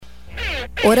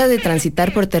Hora de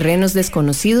transitar por terrenos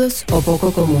desconocidos o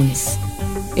poco comunes.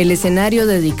 El escenario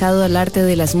dedicado al arte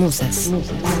de las musas,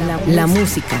 la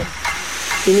música.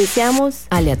 Iniciamos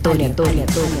Aleatorio.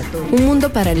 Un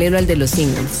mundo paralelo al de los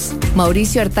singles.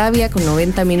 Mauricio Artavia con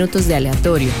 90 minutos de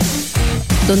aleatorio,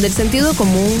 donde el sentido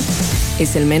común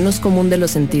es el menos común de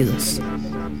los sentidos.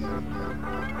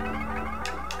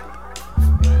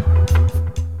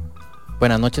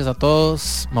 Buenas noches a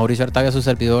todos, Mauricio Artavia, su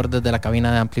servidor desde la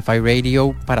cabina de Amplify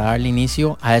Radio para darle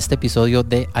inicio a este episodio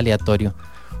de Aleatorio,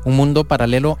 un mundo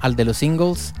paralelo al de los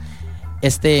singles,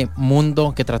 este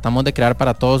mundo que tratamos de crear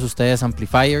para todos ustedes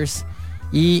amplifiers.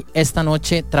 Y esta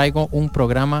noche traigo un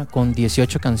programa con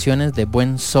 18 canciones de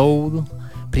buen soul,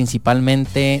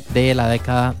 principalmente de la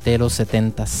década de los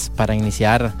 70s, para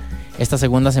iniciar esta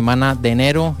segunda semana de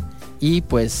enero y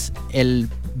pues el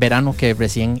verano que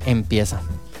recién empieza.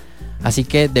 Así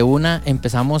que de una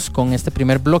empezamos con este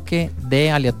primer bloque de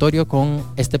aleatorio con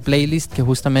este playlist que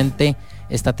justamente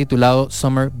está titulado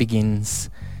Summer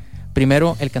Begins.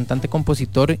 Primero, el cantante,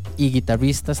 compositor y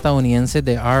guitarrista estadounidense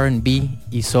de R&B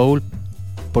y soul,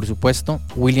 por supuesto,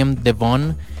 William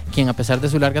DeVon, quien a pesar de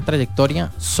su larga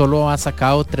trayectoria solo ha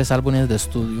sacado 3 álbumes de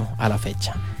estudio a la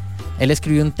fecha. Él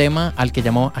escribió un tema al que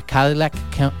llamó A Cadillac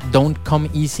Don't Come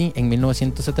Easy en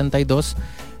 1972,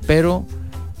 pero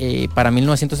para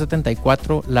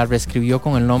 1974 la reescribió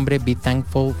con el nombre Be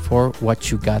Thankful for What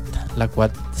You Got, la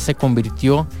cual se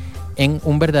convirtió en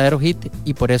un verdadero hit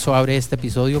y por eso abre este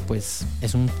episodio, pues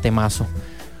es un temazo.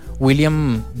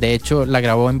 William de hecho la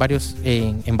grabó en varias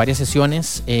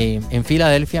sesiones en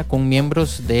Filadelfia con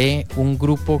miembros de un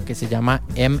grupo que se llama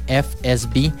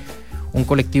MFSB, un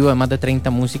colectivo de más de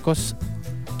 30 músicos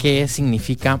que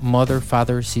significa Mother,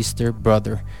 Father, Sister,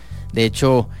 Brother. De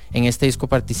hecho, en este disco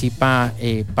participa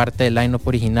parte del line-up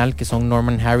original, que son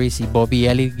Norman Harris y Bobby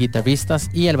Elliott, guitarristas,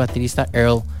 y el baterista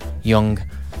Earl Young.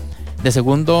 De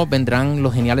segundo vendrán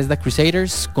los geniales The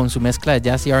Crusaders con su mezcla de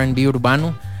jazz y R&B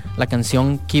urbano, la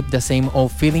canción Keep the Same Old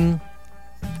Feeling.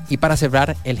 Y para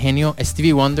cerrar, el genio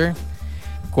Stevie Wonder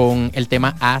con el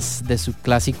tema As de su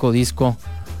clásico disco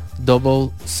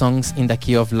Double Songs in the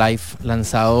Key of Life,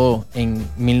 lanzado en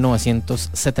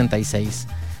 1976.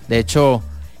 De hecho,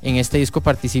 en este disco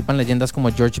participan leyendas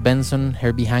como George Benson,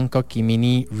 Herbie Hancock y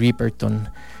Minnie Riperton.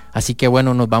 Así que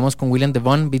bueno, nos vamos con William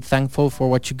DeVon, Be Thankful for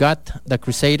What You Got, The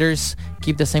Crusaders,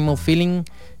 Keep the Same Old Feeling,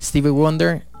 Stevie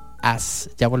Wonder, As.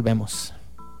 Ya volvemos.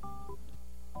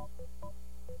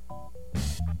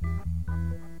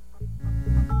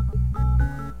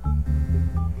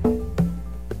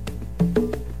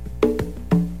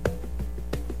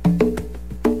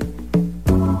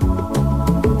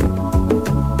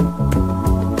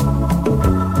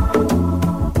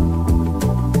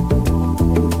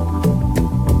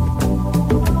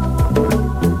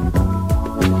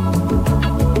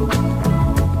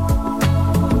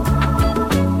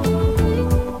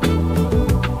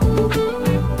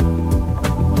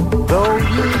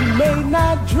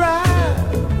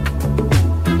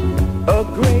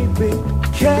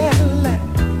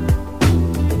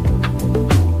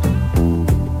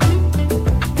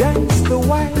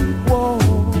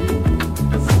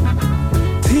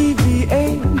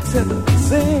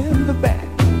 In the back,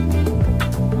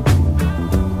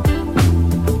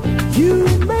 you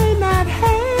may not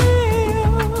have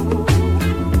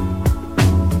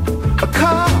a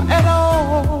car at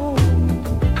all,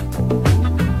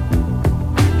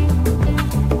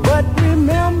 but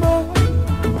remember,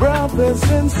 brothers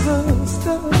and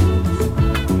sisters,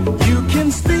 you can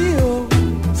still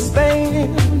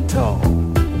stand tall.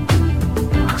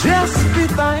 Just be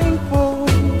thankful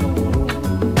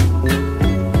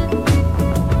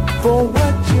for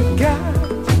what you got.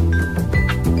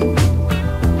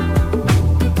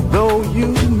 Though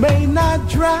you may not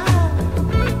drive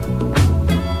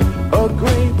a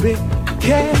great big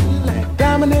Cadillac,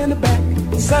 diamond in the back,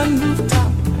 sunroof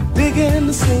top, digging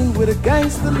the scene with a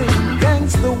gangster lean,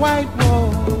 gangster white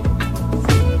wall,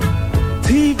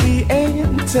 TV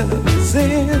antennas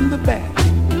in the back.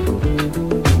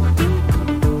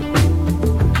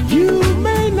 You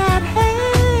may not have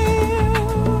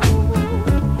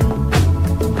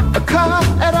a car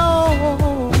at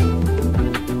all,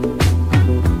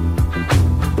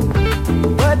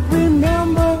 but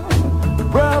remember,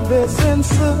 brothers and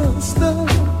sisters,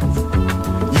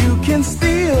 you can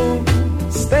still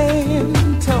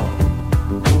stand tall.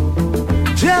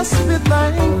 Just be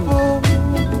thankful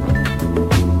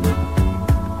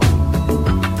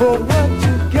for what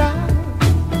you got.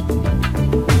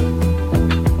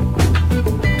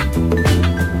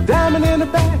 Diamond in the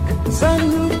back,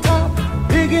 sunroof top,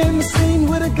 big in the scene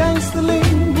with a gangster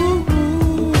lean.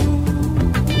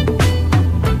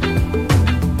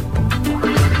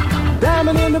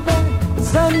 in the back,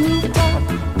 sunroof top,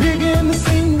 digging the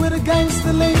scene with a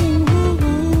gangster lean.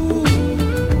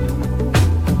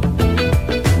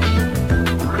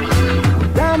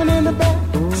 Diamond in the back,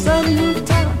 sunroof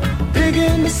top,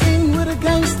 digging the scene with a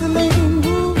gangster lean.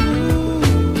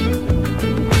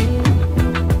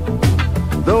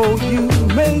 Though you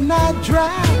may not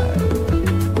drive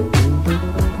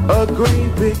a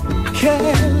great big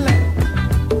Cadillac,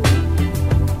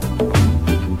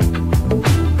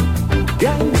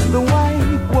 gangsta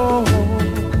white walls,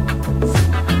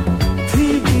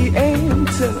 TV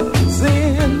antennas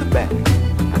in the back.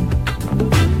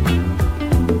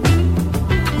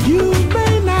 You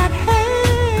may not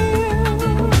have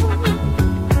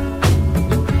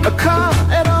a car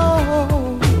at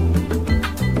all,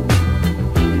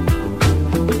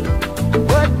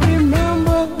 but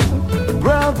remember,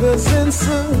 brothers and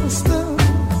sisters,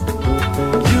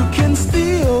 you can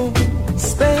still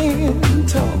stand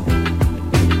tall.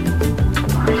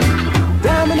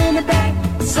 Diamond in the back,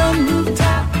 sunroof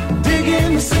top,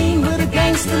 digging the scene with a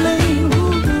gangster lean.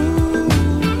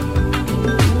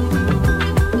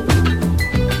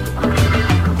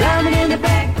 Diamond in the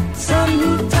back,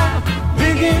 sunroof top,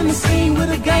 digging the scene with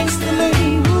a gangster lean.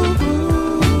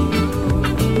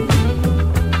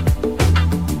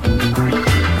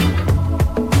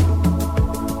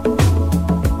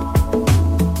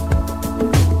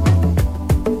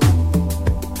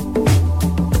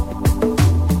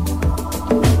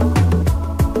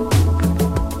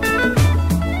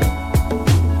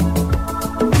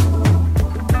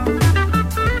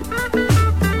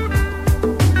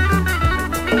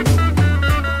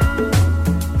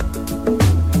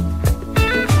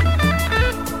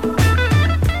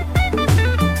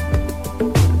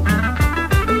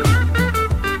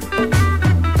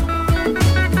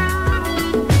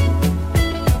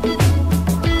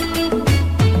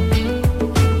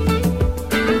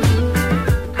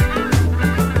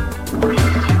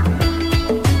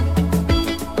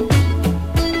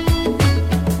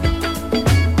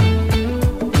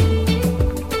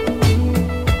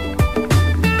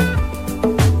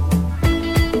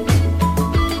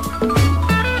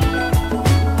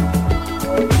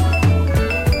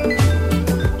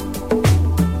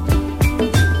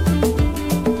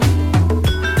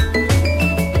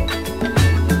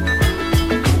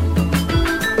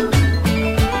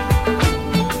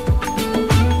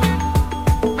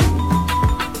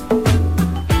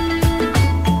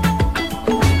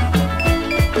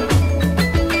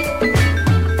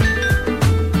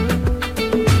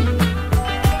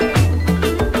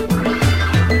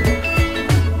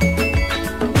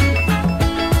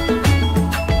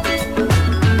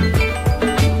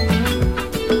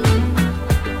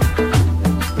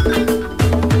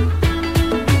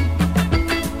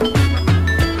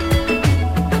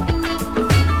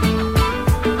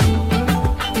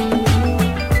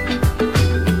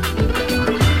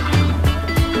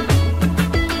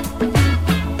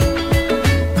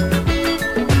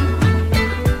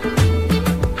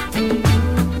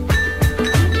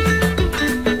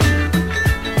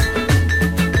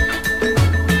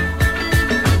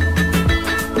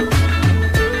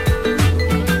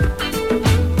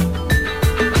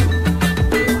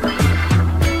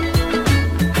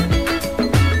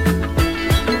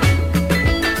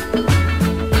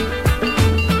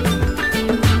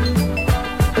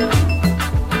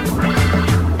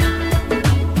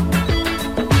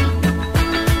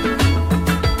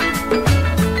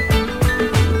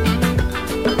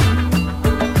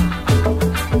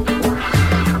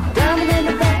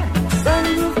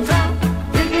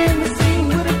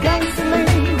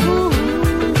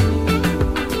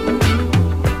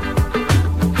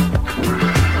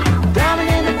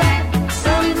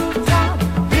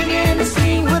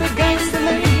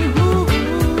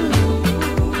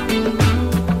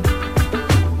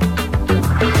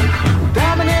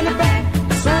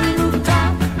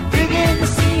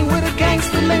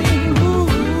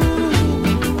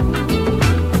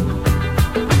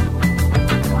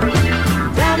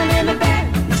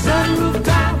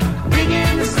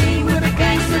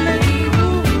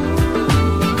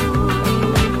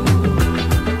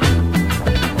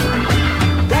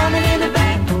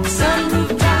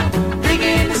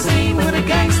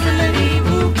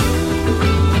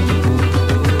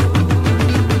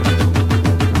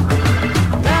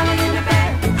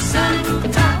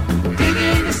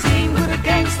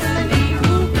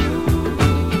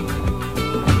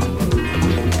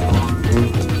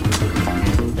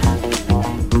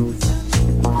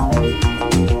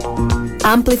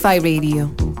 Amplify Radio.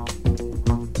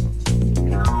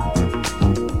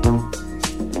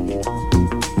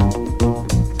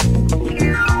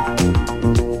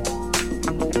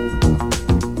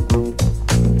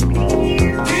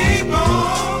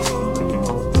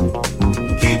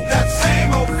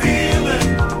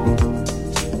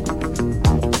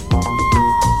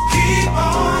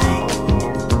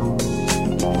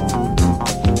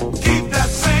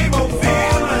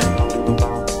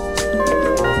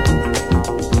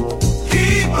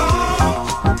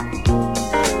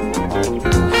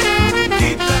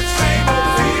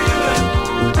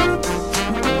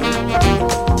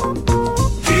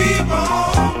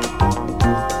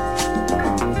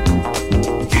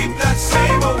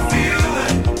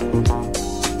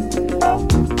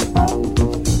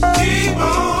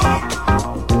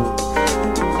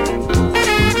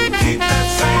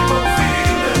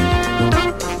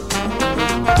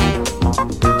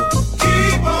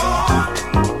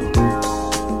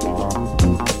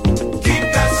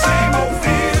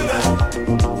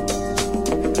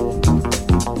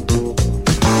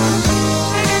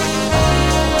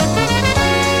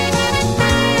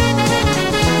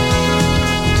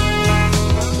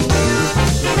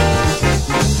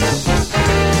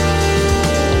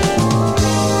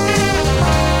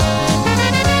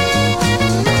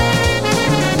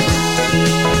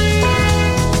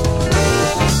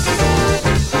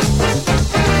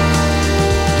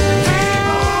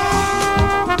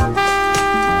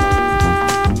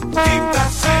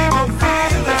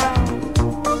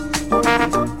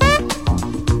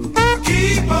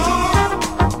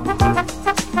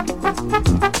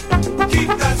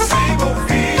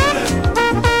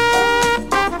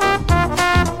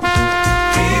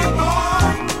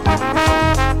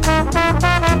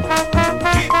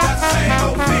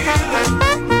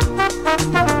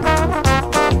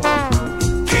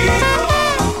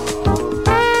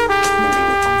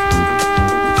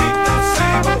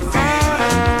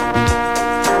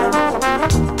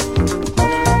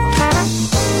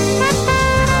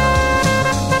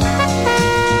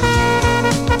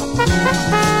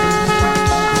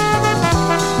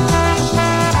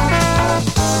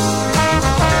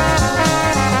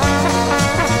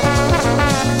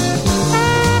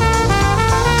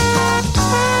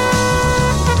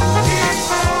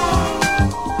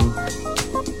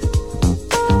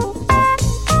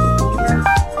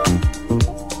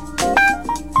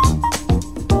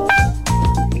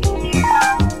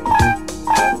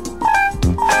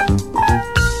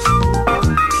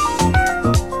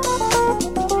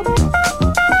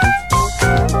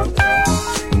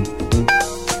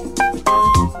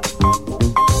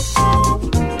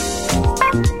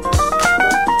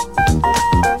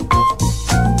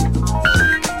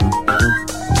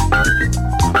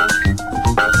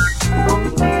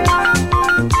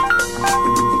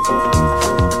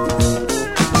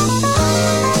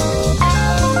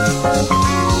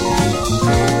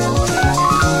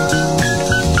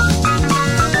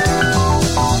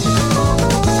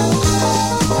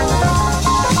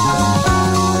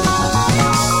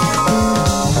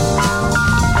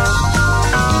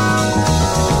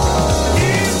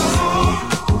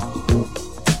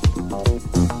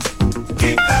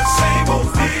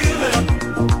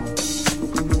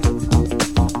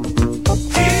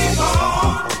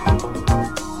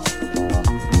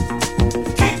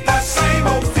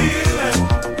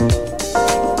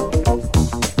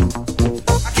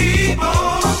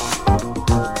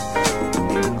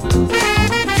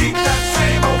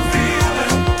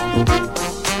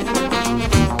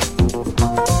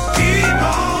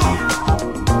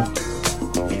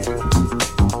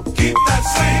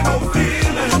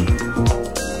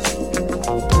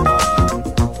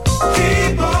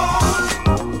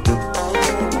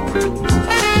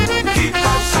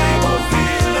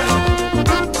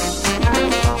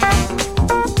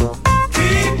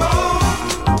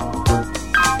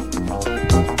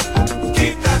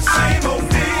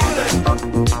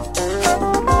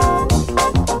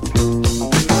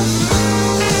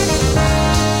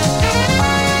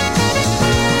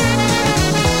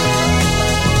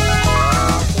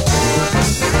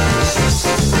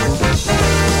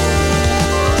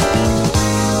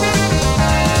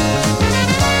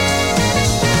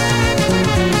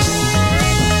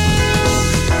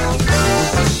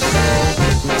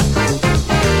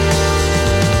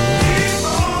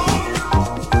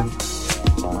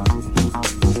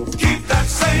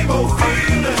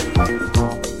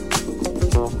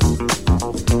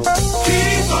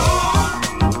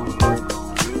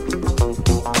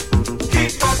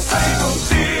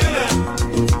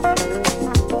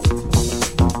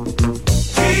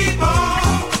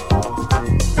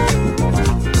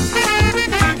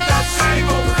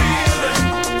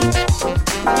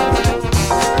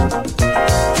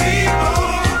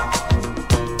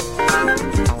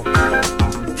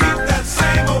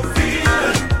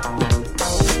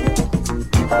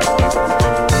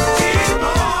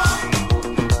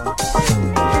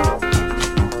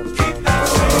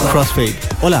 Crossfade.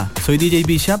 Hola, soy DJ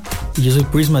Bishop y yo soy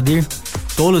Prisma Deer.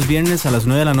 Todos los viernes a las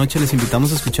 9 de la noche les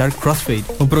invitamos a escuchar Crossfade,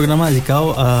 un programa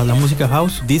dedicado a la música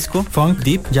house, disco, funk,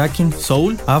 deep, jacking,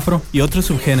 soul, afro y otros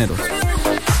subgéneros.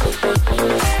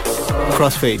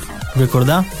 Crossfade.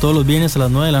 Recordá, todos los viernes a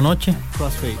las 9 de la noche.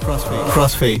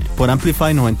 Crossfade por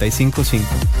Amplify 95.5.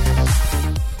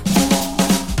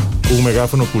 Un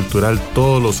megáfono cultural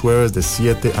todos los jueves de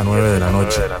 7 a 9 de la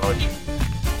noche.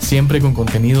 Siempre con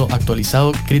contenido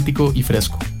actualizado, crítico y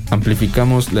fresco.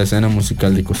 Amplificamos la escena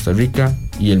musical de Costa Rica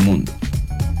y el mundo.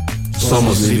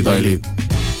 Somos Lead by Lead.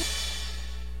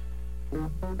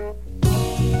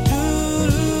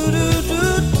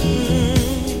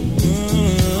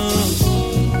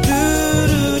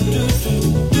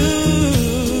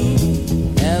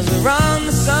 As around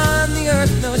the sun, the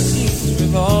earth knows she's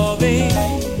revolving,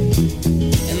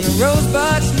 and the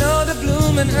rosebuds know to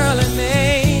bloom in early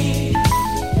May.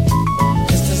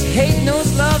 Just as hate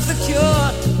knows love's the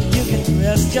cure, you can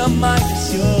rest your mind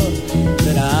assured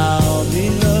that I'll be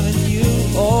loving you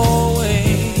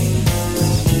always.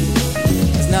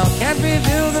 As now can't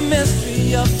reveal the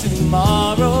mystery of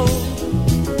tomorrow,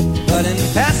 but in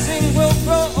passing we'll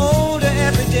grow older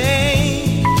every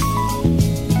day.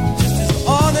 Just as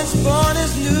all that's born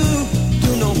is new,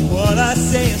 you know what I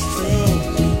say is true,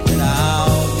 that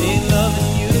I'll be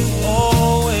loving you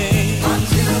always.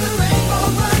 Until the rainbow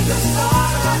burns the star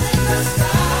in the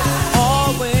sky.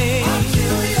 Always.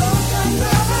 Until the ocean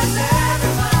covers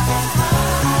everybody's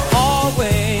mind.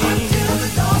 Always. Until the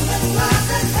dolphins laugh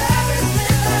at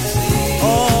everything that sees.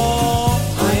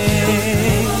 Always.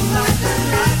 Like the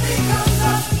night becomes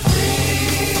a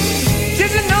dream.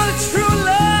 Did you know that true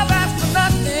love asks for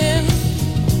nothing?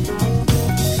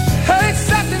 Her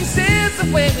acceptance is the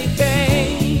way we pay.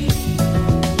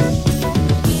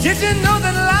 Did you know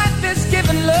that life is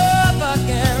giving love a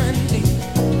guarantee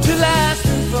to last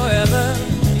forever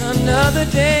in another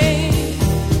day?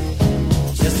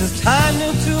 Just as time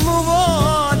knew to move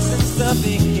on since the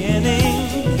beginning,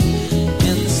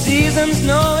 and the seasons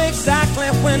know exactly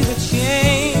when to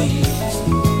change.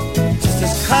 Just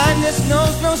as kindness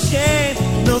knows no shame,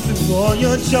 know through all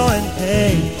your joy and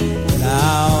pain, that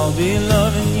I'll be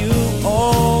loving you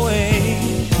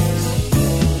always.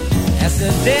 As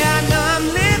the day I know I'm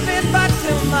living, but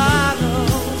tomorrow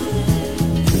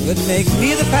could make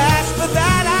me the past, but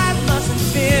that I mustn't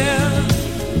fear.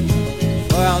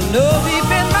 For I'll know deep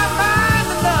in my mind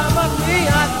the love of me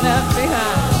I've left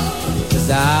behind, 'cause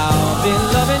I'll be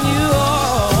loving you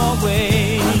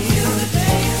always. Until the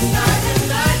day is night and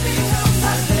night becomes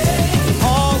a day.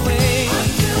 Always.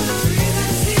 Until the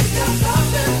breathing ceases to stop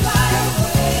and fly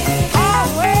away.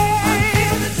 Always.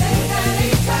 Until the day that he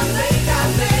can make I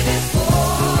made it for.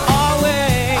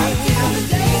 Always. Until the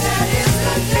day that is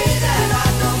the day that I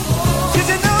know more. 'Cause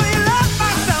you know you love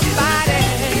my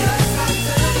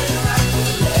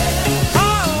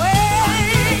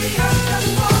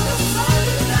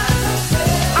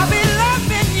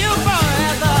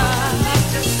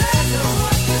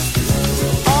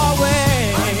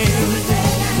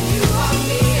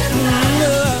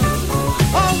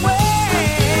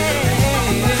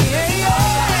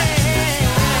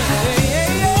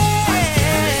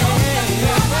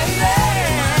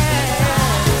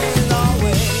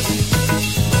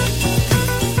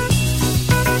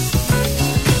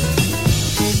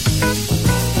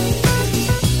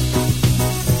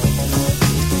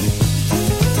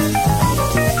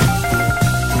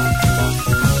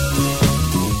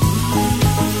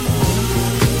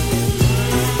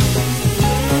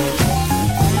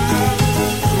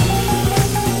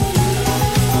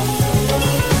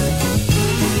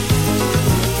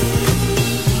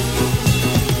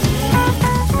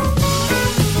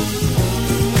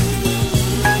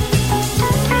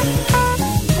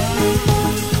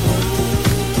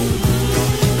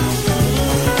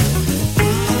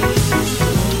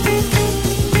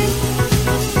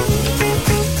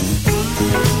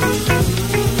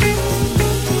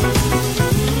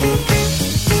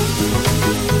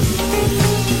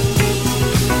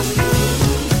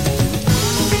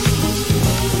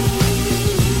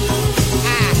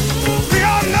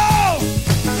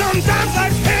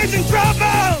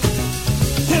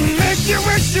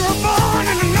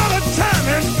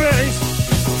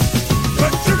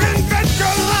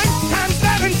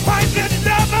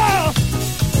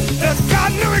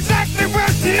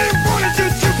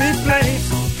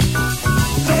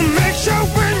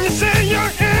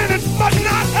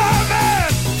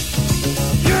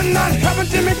not helping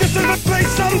to make this little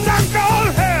place sometime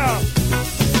called hell.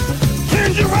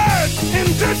 Change your words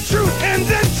into truth and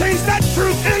then change that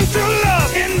truth into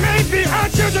love. And maybe our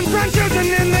children, grandchildren,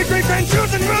 and their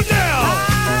great-grandchildren will tell.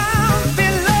 I'll be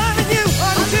loving you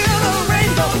until the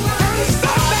rainbow turns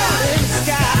down in the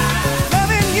sky.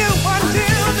 Loving you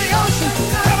until the ocean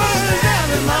covers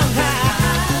every mountain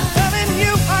high. Loving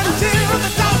you until the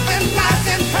dolphin flies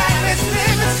in Paris,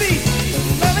 live and see.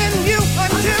 Loving you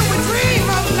until we dream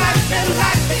of life and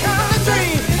life becomes a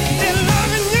dream. And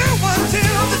loving you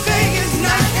until the day is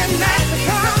night and night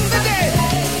becomes the day.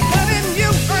 Loving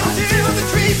you until the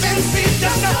trees and seas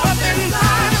just up and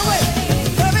fly away.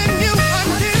 Loving you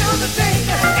until the day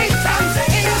that 8 times 8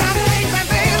 times 8 my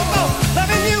baby go.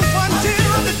 Loving you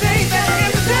until the day that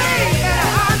is the day that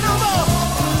I know more.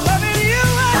 Loving you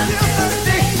until the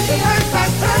day the earth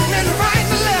starts turning right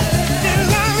and left. And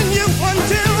loving you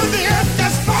until the earth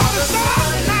just falls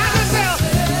apart behind herself.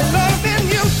 Loving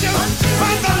you till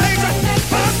consolation,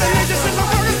 is my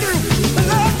working through.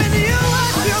 Loving you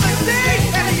until the day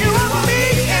that you are me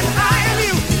and I am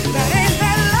you. That ain't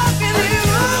that love in you.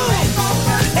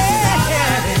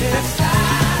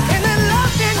 Yeah. And that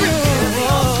love in you.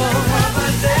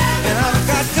 And I've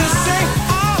got to say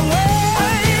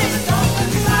always.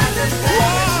 Always.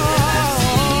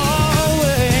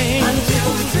 Until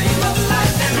we dream of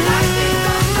life and life becomes a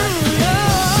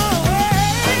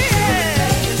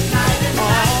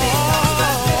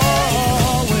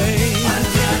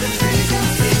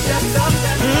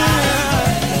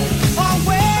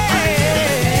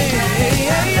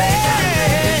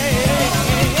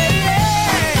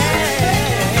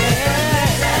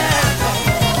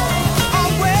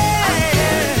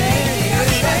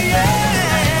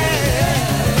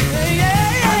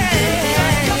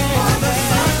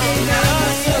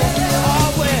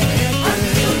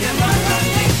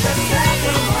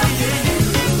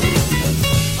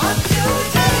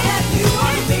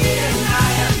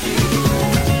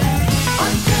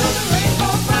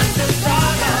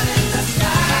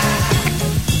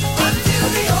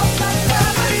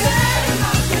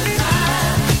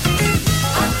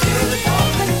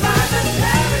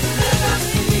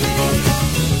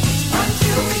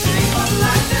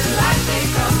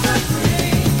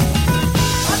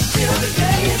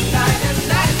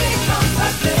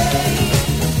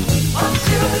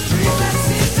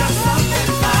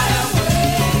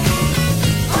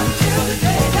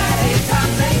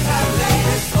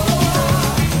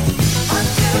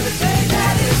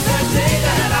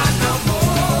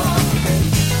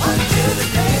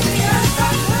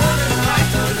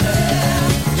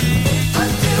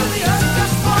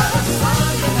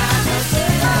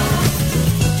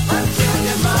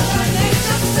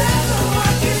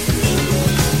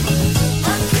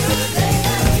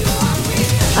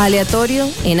Aleatorio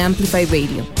en Amplify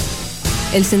Radio.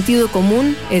 El sentido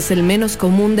común es el menos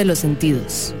común de los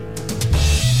sentidos.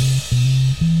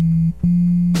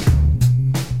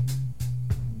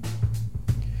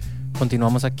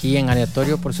 Continuamos aquí en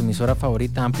Aleatorio por su emisora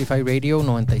favorita Amplify Radio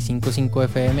 95.5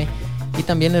 FM y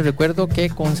también les recuerdo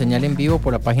que con señal en vivo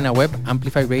por la página web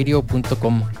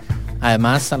amplifyradio.com.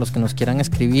 Además, a los que nos quieran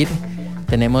escribir,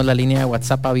 tenemos la línea de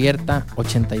WhatsApp abierta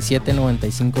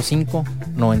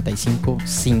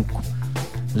 87-955-955.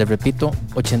 Les repito,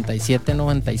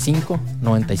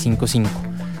 87-955-955.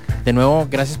 De nuevo,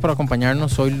 gracias por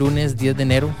acompañarnos hoy lunes 10 de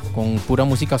enero con pura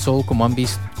música soul, como han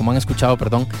escuchado,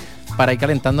 para ir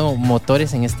calentando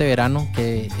motores en este verano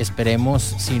que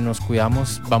esperemos, si nos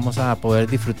cuidamos, vamos a poder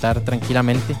disfrutar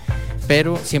tranquilamente,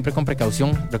 pero siempre con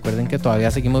precaución. Recuerden que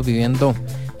todavía seguimos viviendo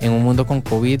en un mundo con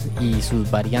COVID y sus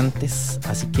variantes,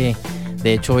 así que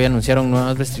de hecho hoy anunciaron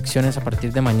nuevas restricciones a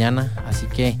partir de mañana, así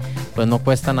que pues no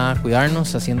cuesta nada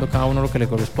cuidarnos, haciendo cada uno lo que le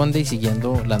corresponde y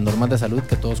siguiendo las normas de salud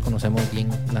que todos conocemos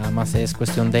bien. Nada más es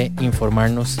cuestión de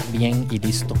informarnos bien y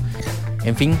listo.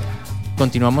 En fin,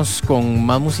 continuamos con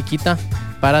más musiquita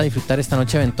para disfrutar esta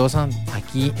noche ventosa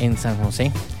aquí en San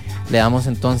José. Le damos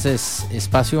entonces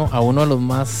espacio a uno de los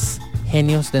más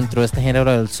genios dentro de este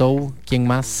género del soul, ¿quién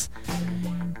más?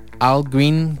 Al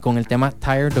Green con el tema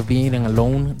Tired of Being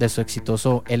Alone de su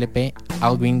exitoso LP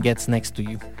Al Green Gets Next to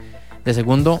You. De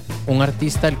segundo, un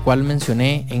artista el cual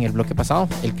mencioné en el bloque pasado,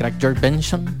 el crack George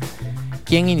Benson,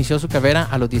 quien inició su carrera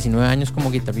a los 19 años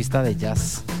como guitarrista de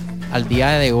jazz. Al día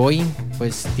de hoy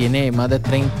pues tiene más de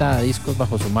 30 discos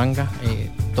bajo su manga,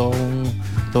 toda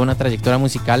una trayectoria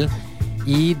musical,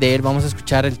 y de él vamos a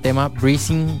escuchar el tema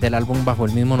Breezing del álbum bajo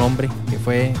el mismo nombre, que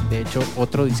fue de hecho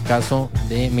otro discazo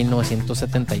de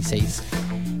 1976.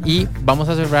 Y vamos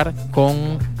a cerrar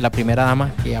con la primera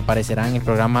dama que aparecerá en el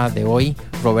programa de hoy,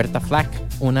 Roberta Flack,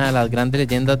 una de las grandes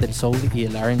leyendas del soul y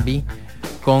del R&B,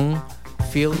 con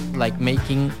Feel Like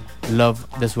Making Love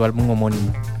de su álbum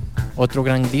homónimo. Otro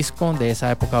gran disco de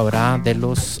esa época dorada de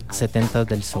los 70s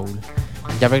del soul.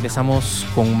 Ya regresamos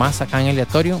con más acá en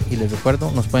Aleatorio y les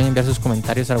recuerdo, nos pueden enviar sus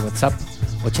comentarios al WhatsApp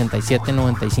 87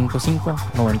 95 5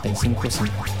 95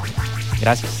 5.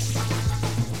 Gracias.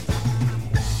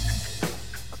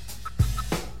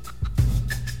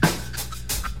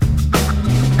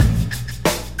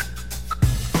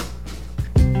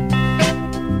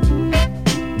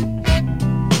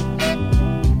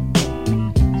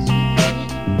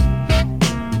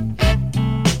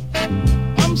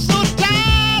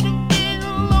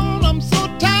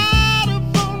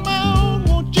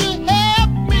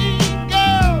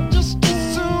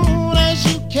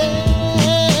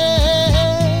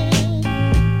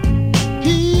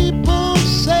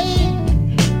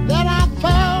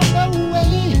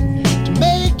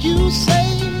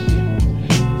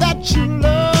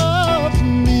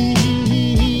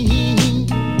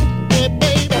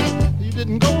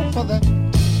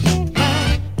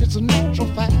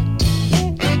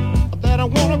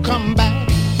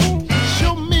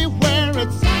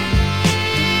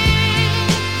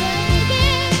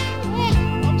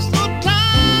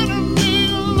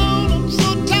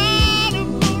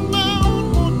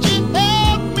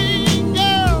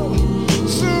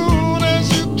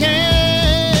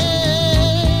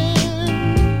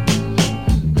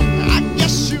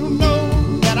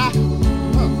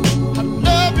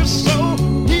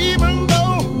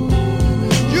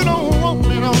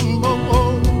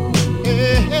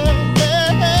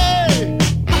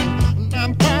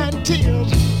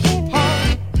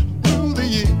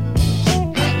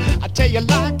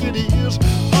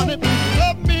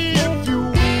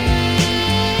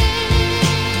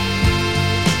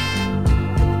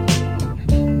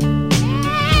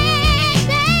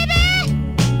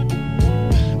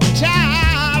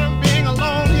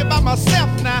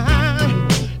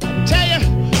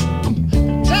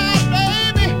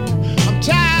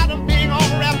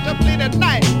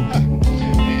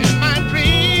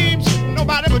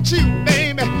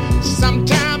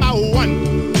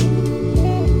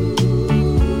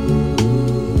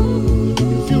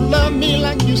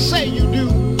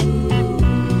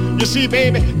 See,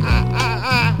 baby,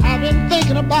 I've been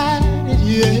thinking about it,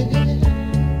 yeah.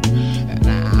 And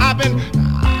I've been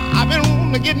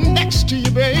wanting to get next to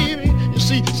you, baby. You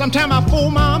see, sometimes I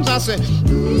fold my arms, I say,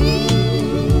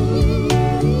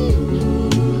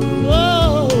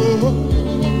 oh,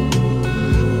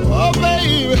 oh,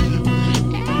 baby,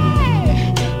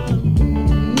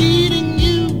 needing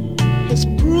you has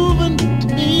proven to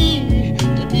me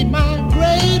to be my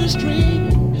greatest dream,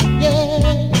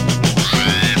 yeah.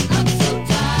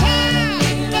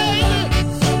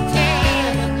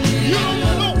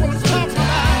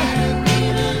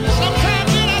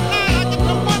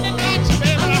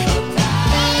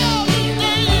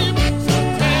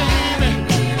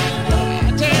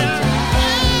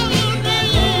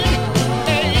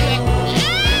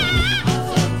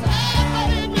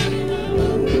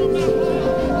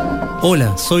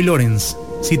 Hola, soy Lorenz.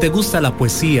 Si te gusta la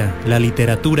poesía, la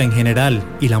literatura en general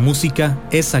y la música,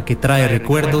 esa que trae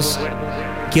recuerdos,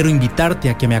 quiero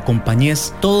invitarte a que me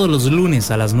acompañes todos los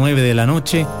lunes a las 9 de la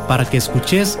noche para que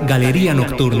escuches Galería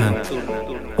Nocturna,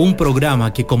 un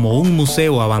programa que como un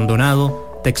museo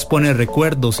abandonado te expone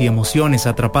recuerdos y emociones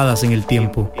atrapadas en el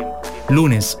tiempo.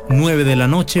 Lunes, 9 de la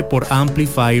noche por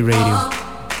Amplify Radio.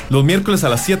 Los miércoles a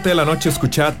las 7 de la noche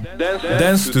escuchad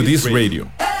Dance to This Radio.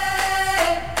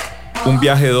 Un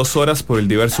viaje de 2 horas por el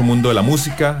diverso mundo de la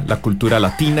música, la cultura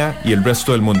latina y el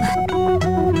resto del mundo.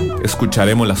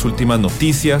 Escucharemos las últimas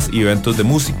noticias y eventos de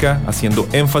música, haciendo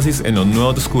énfasis en los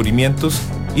nuevos descubrimientos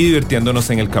y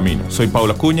divirtiéndonos en el camino. Soy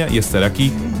Paula Acuña y estaré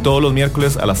aquí todos los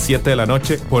miércoles a las 7 de la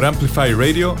noche por Amplify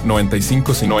Radio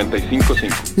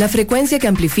 95.5. La frecuencia que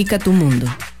amplifica tu mundo.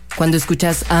 Cuando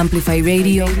escuchas Amplify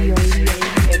Radio,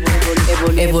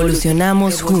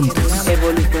 evolucionamos juntos.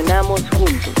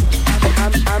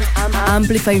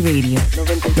 Amplify Radio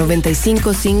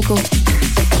 95.5,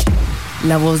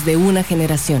 la voz de una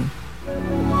generación.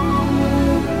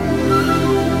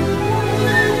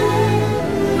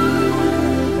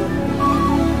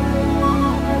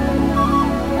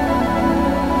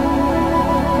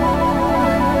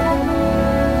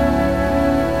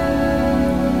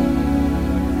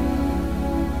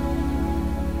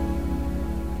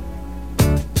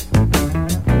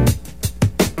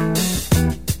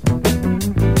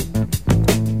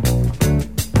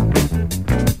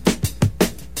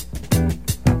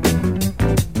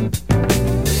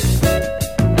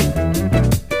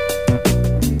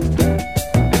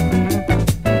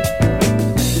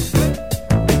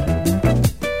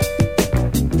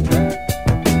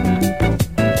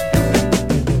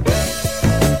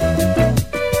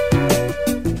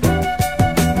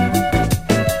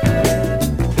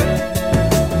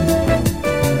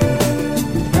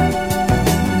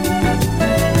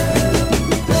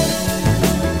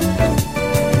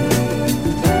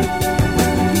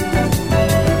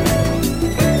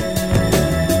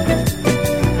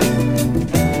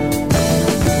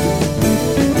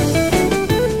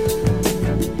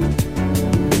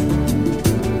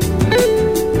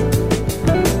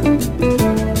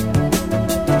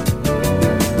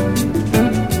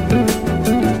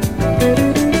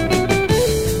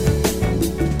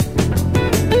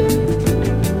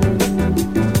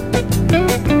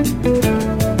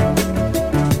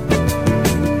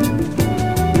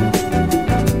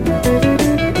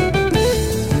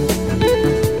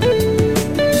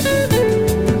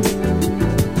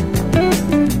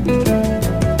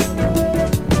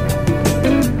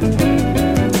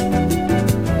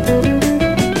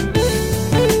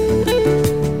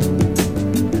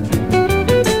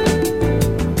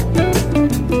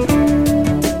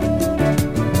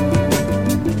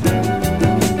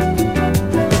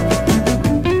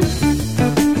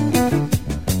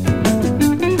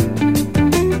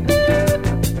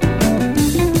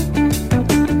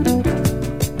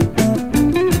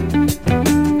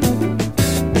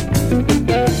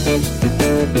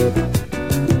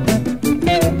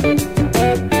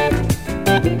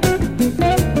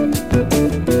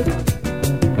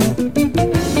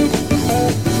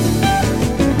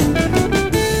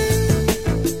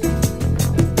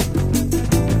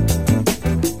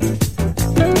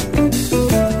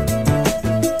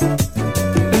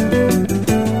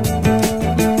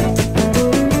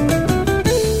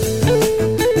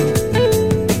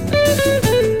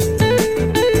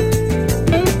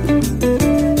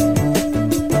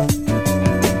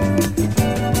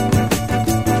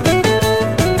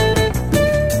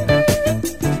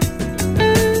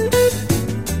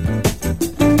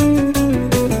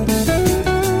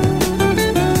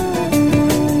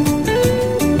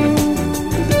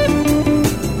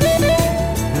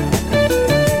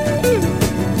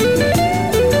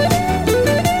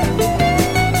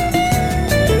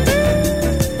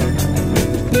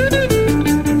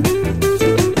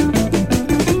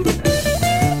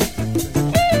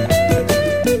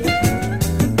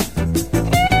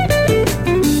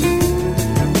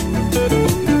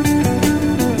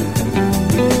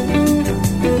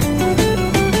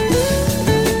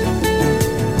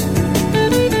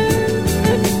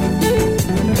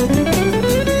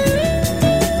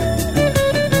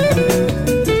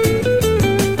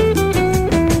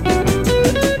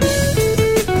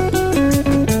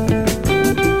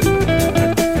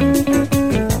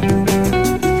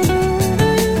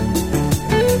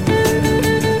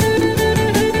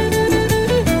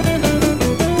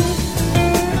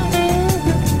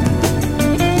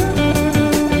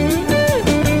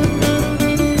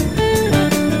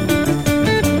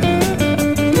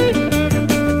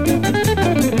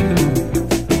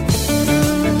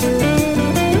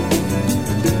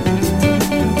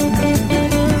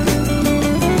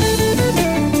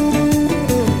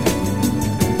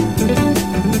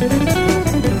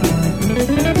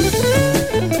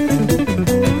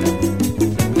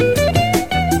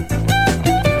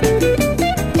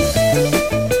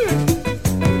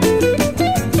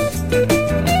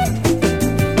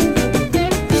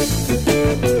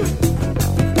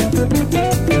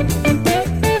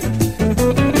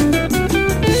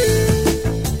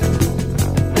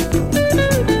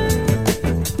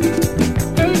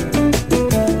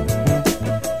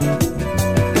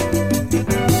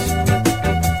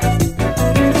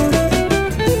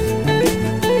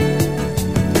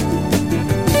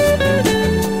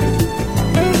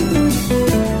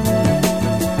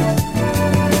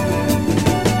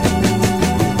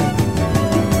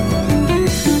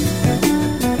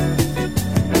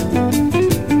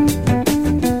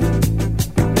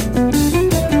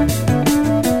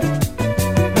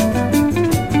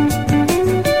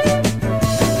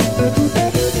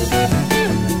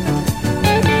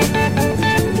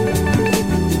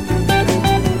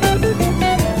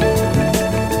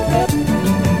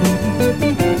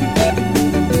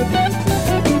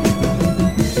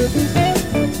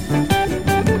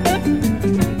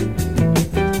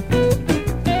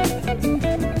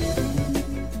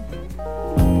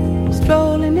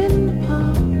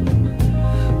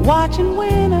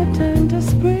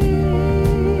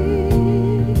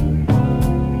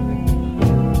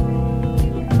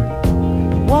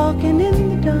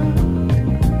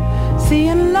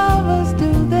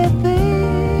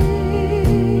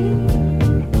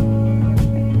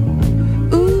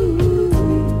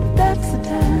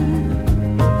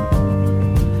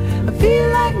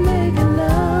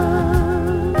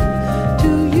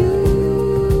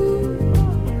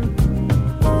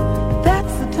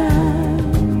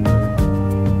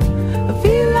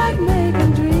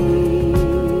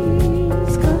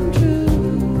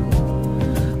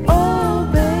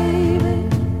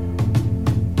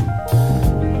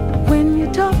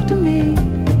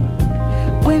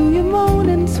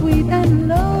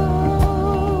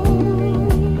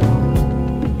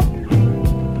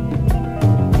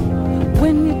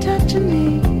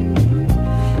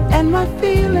 and my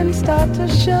feelings start to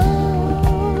show.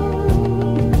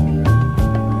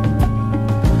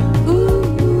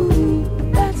 Ooh,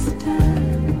 that's the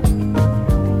time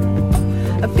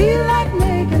I feel like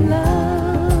making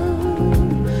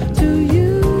love to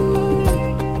you.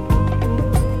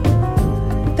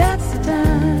 That's the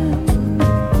time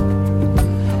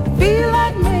I feel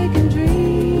like making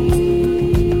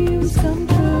dreams come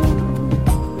true.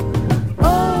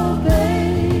 Oh,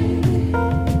 baby,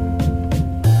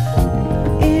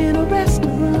 in a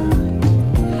restaurant,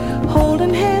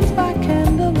 holding hands by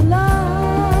candlelight,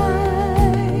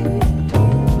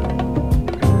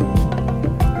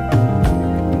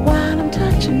 while I'm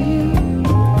touching you,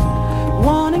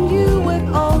 wanting you with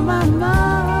all my might.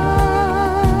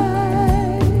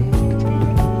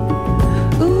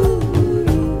 Ooh,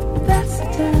 that's the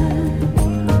time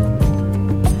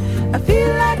I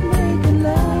feel like making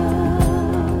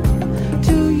love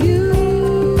to you.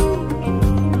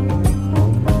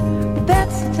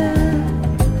 That's the time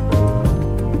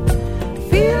I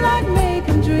feel like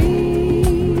making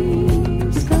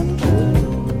dreams come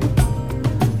true.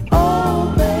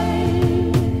 Oh,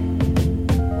 baby,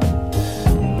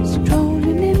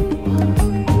 strolling in the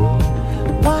park,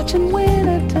 watching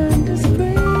winter turn to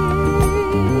spring,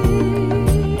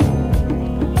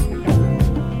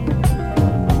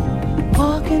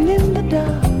 walking in the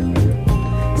dark,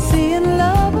 seeing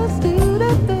lovers do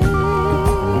the thing.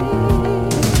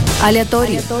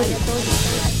 Aleatorio.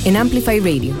 En Amplify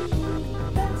Radio.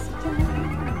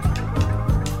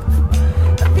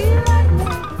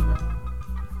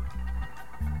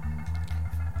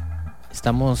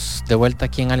 Estamos de vuelta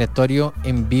aquí en Aleatorio,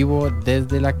 en vivo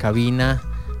desde la cabina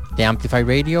de Amplify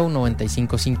Radio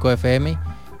 95.5 FM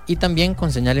y también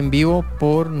con señal en vivo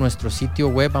por nuestro sitio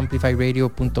web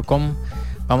amplifyradio.com.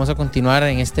 Vamos a continuar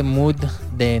en este mood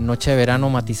de noche de verano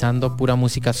matizando pura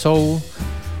música soul.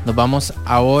 Nos vamos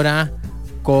ahora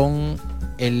con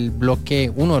el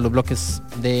bloque, uno de los bloques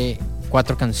de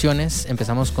 4 canciones.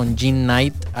 Empezamos con Jean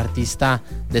Knight, artista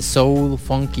de soul,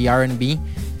 funky, R&B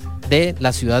de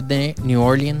la ciudad de New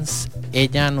Orleans.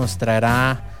 Ella nos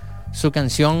traerá su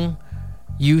canción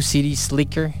You City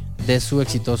Slicker de su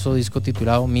exitoso disco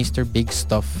titulado Mr. Big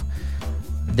Stuff.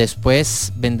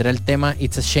 Después vendrá el tema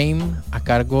It's a Shame a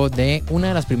cargo de una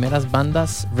de las primeras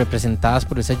bandas representadas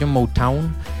por el sello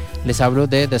Motown. Les hablo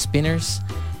de The Spinners.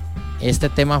 Este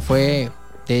tema fue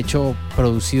de hecho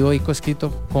producido y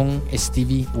coescrito con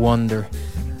Stevie Wonder.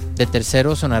 De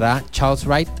tercero sonará Charles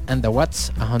Wright and the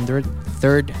Watts,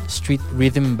 103rd Street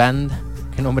Rhythm Band,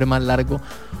 qué nombre más largo,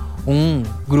 un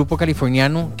grupo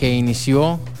californiano que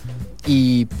inició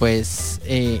y pues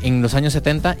en los años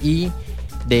 70, y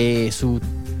de su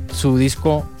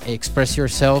disco Express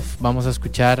Yourself vamos a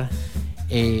escuchar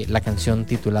la canción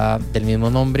titulada del mismo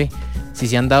nombre. Si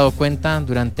se han dado cuenta,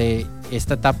 durante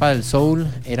esta etapa del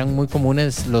soul eran muy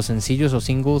comunes los sencillos o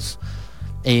singles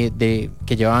que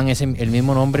llevaban el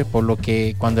mismo nombre, por lo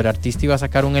que cuando el artista iba a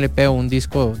sacar un LP o un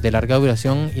disco de larga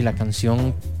duración y la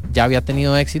canción ya había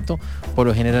tenido éxito, por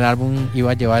lo general el álbum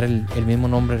iba a llevar el mismo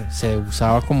nombre. Se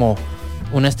usaba como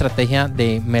una estrategia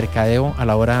de mercadeo a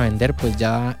la hora de vender, pues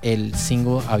ya el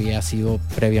single había sido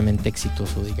previamente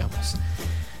exitoso, digamos.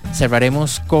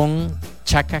 Cerraremos con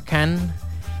Chaka Khan,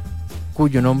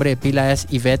 cuyo nombre de pila es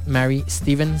Yvette Mary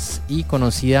Stevens y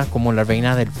conocida como la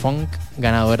reina del funk,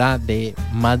 ganadora de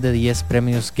más de 10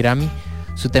 premios Grammy.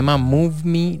 Su tema Move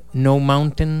Me No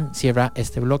Mountain cierra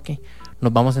este bloque.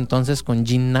 Nos vamos entonces con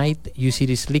Jean Knight, You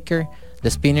City Slicker,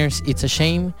 The Spinners, It's a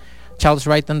Shame, Charles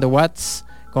Wright and the Watts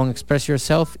con Express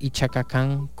Yourself y Chaka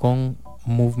Khan con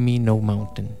Move Me No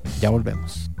Mountain. Ya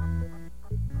volvemos.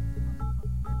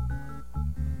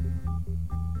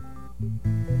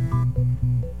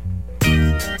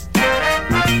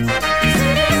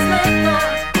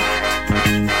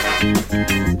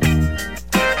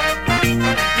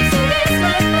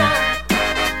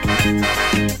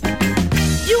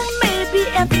 You may be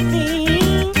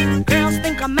everything girls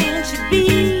think a man should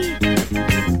be,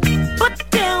 but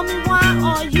tell me, why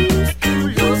are you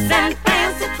loose and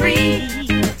fancy free?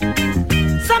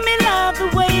 Some may love the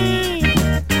way,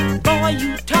 boy,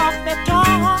 you talk that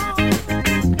talk,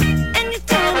 and you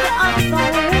turn the other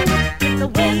on with the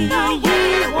way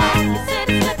you walk.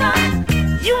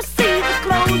 You see the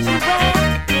clothes you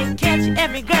wear and catch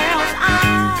every girl's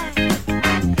eye,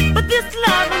 but this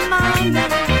love of mine,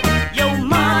 your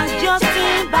mind just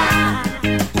ain't by.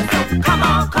 So come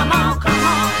on, come on, come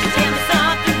on, tell me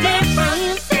something different.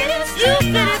 You city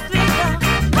slicker,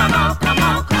 come on, come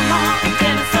on, come on,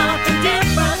 tell me something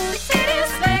different. City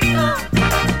slicker.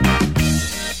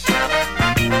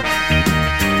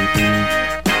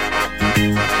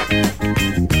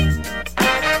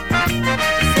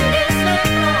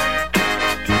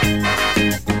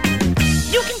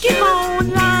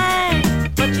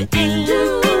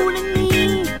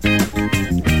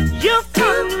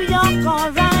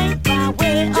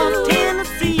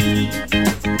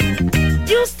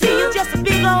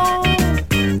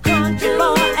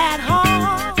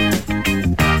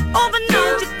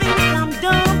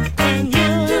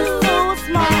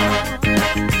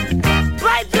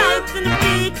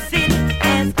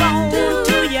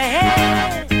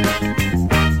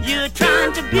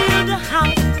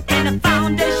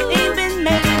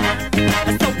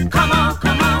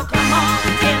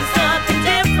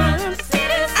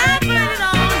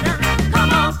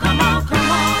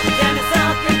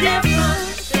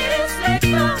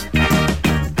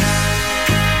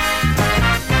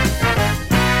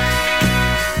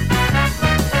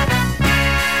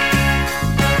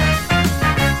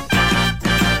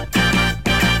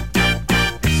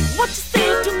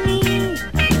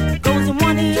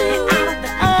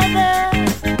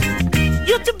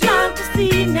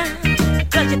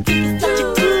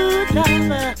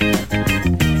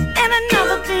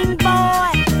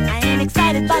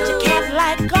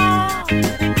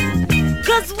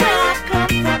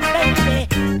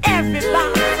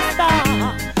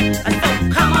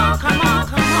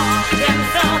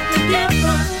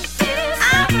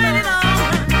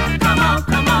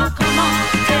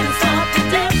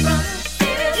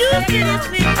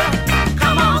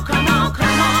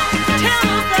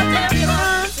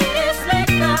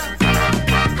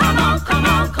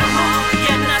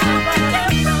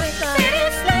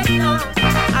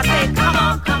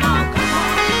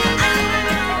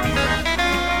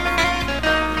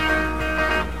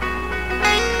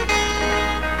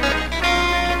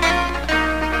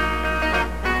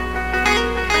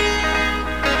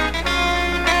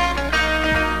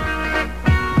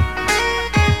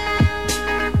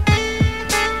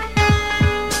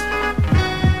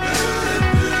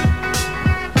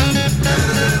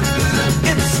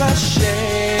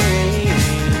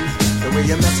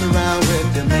 you mess around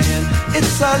with your man.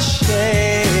 It's a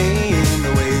shame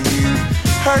the way you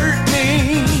hurt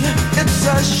me. It's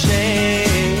a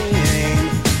shame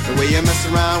the way you mess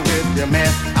around with your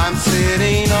man. I'm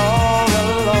sitting all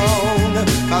alone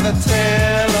by the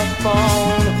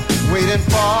telephone, waiting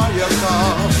for your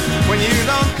call. When you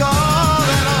don't call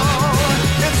at all,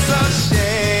 it's a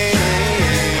shame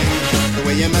the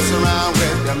way you mess around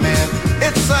with your man.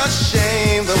 It's a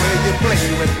shame the way you play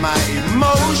with my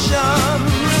emotions.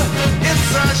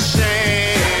 It's a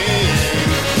shame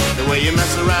the way you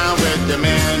mess around with your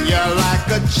man. You're like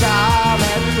a child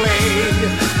at play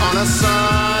on a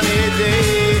sunny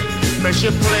day. First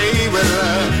you play with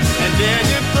her and then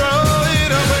you throw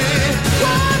it away.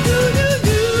 Why do you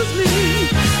use me?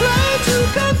 Try to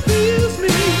confuse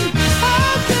me.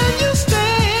 How can you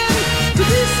stand to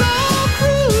be so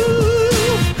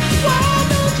cruel? Why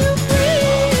don't you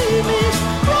free me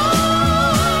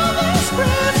from this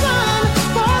prison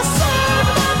for a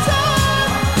certain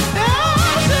time?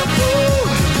 As a fool,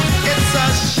 it's a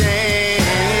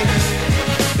shame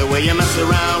the way you mess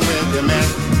around with your man.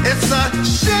 It's a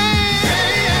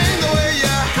shame the way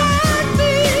you hurt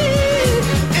me.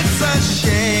 It's a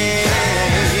shame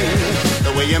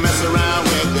the way you mess around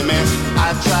with your man.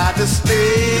 I tried to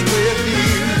stay with you,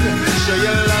 show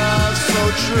your love so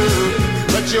true,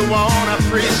 but you won't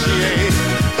appreciate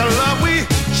the love we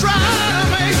try to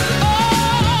make.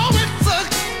 Oh, it's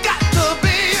got to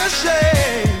be a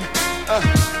shame.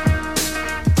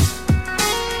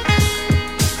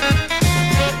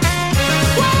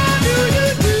 Why do you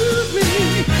use me?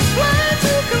 Why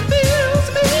to confuse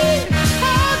me?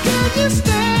 How can you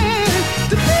stand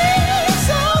to be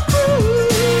so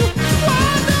cruel? Why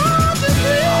don't you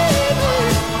free me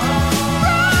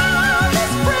from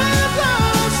this prison?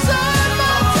 Save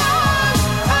my time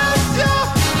as your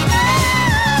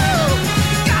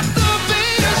got to be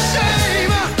a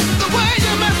shame the way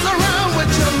you mess around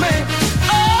with your man.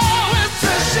 Oh, it's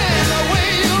a shame the way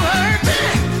you hurt me.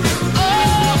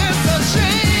 Oh, it's a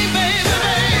shame, baby,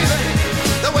 baby,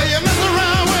 the way you mess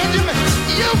around with your man.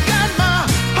 You got my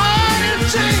heart in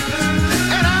chains,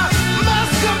 and I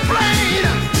must complain.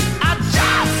 I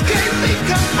just can't be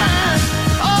confined.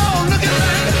 Oh, look at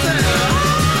that.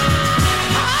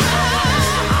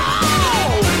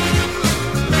 Oh,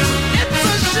 it's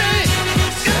a shame.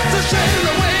 It's a shame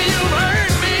the way you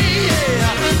hurt me.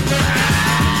 Yeah.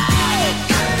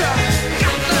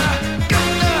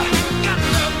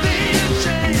 Gotta be a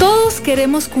shame. Todos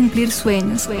queremos cumplir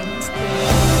sueños.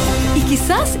 Y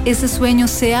quizás ese sueño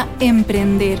sea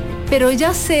emprender, pero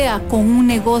ya sea con un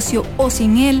negocio o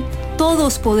sin él,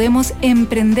 todos podemos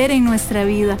emprender en nuestra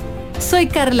vida. Soy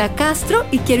Carla Castro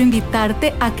y quiero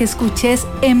invitarte a que escuches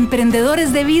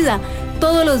Emprendedores de Vida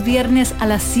todos los viernes a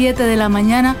las 7 de la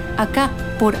mañana acá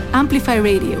por Amplify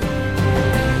Radio.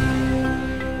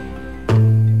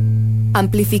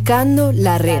 Amplificando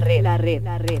la red.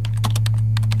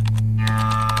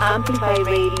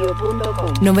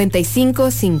 Amplifyradio.com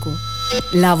 95.5.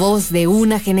 La voz de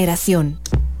una generación.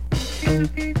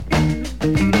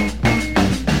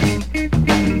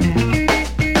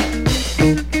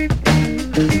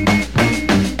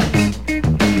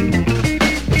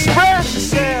 Express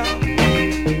yourself.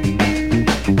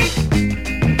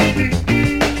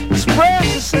 Express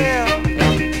yourself.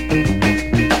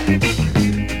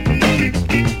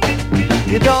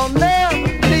 You don't never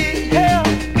need help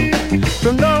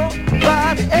from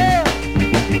nobody else.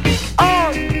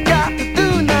 All you got to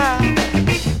do now,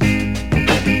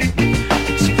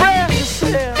 express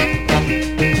yourself.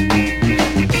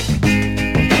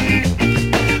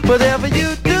 Whatever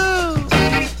you do,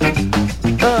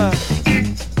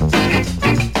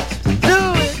 do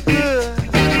it good.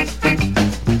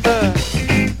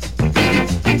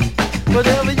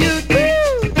 Whatever you do,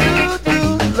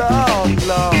 Lord,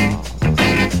 Lord.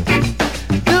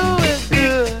 Do it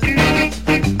good.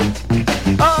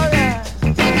 Oh yeah.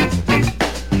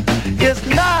 It's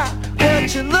not what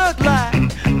you look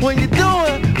like when you're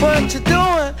doing what you're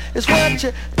doing. It's what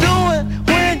you're doing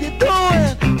when you're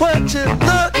doing what you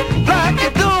look like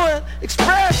you're doing.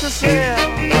 Express yourself.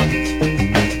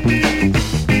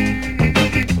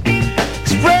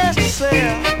 Express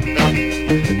yourself.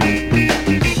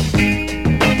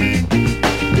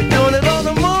 You're doing it on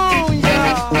the moon,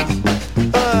 y'all.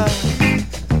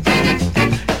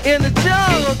 In the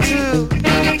jungle too.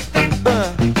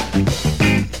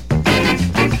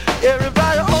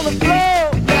 Everybody on the floor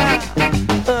now.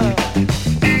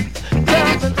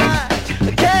 Jumping like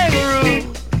a kangaroo.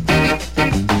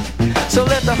 So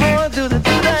let the horn do the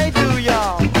do they do,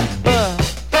 y'all.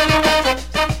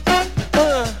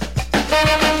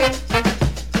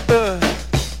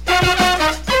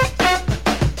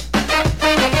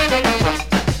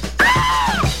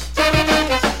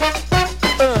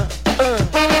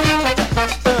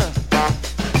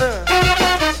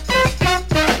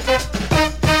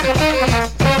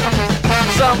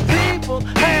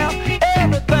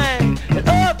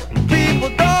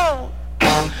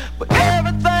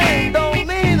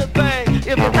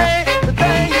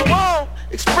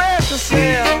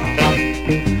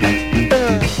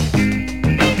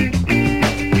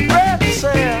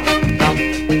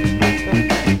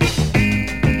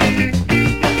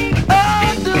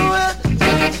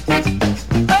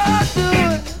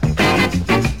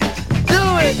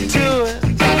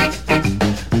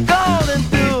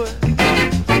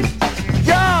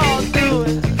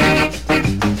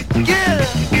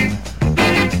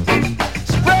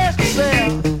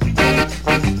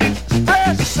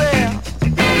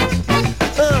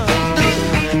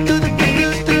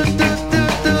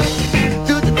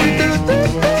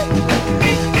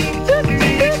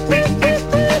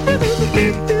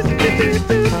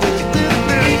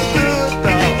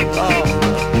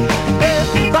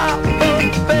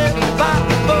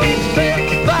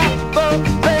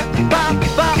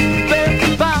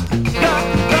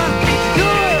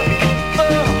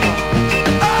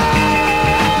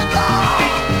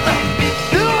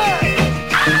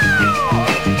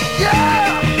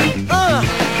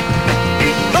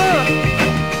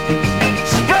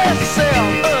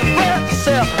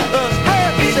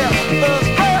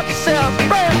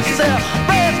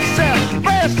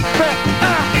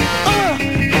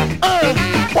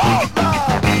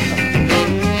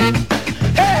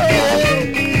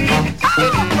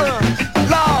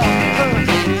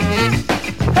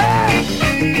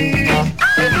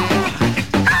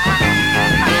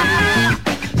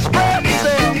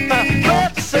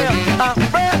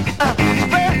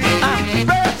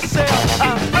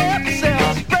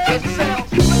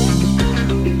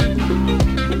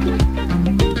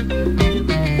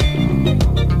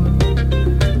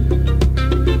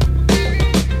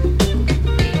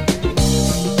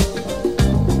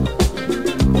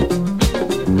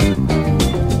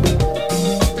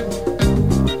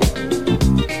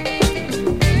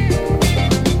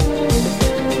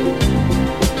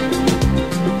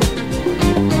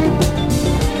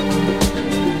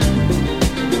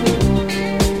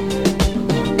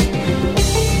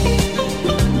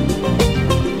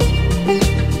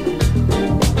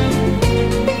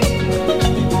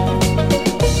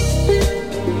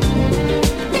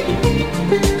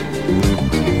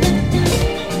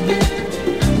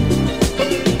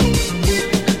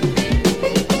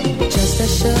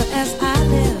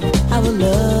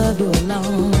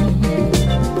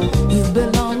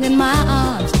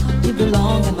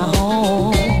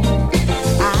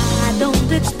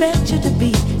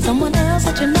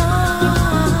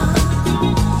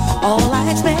 All I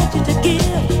expect you to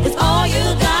give is all you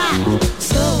got.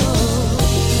 So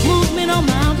move me no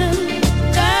mountain,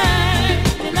 turn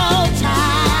me no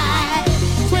tide,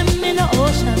 swim in the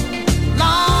ocean,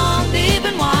 long, deep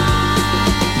and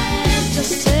wide.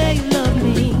 Just say you love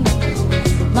me,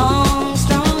 long,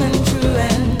 strong and true,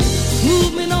 and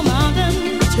move me no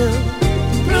mountain to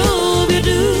prove you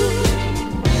do.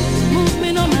 Move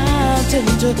me no mountain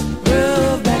to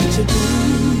prove that you do.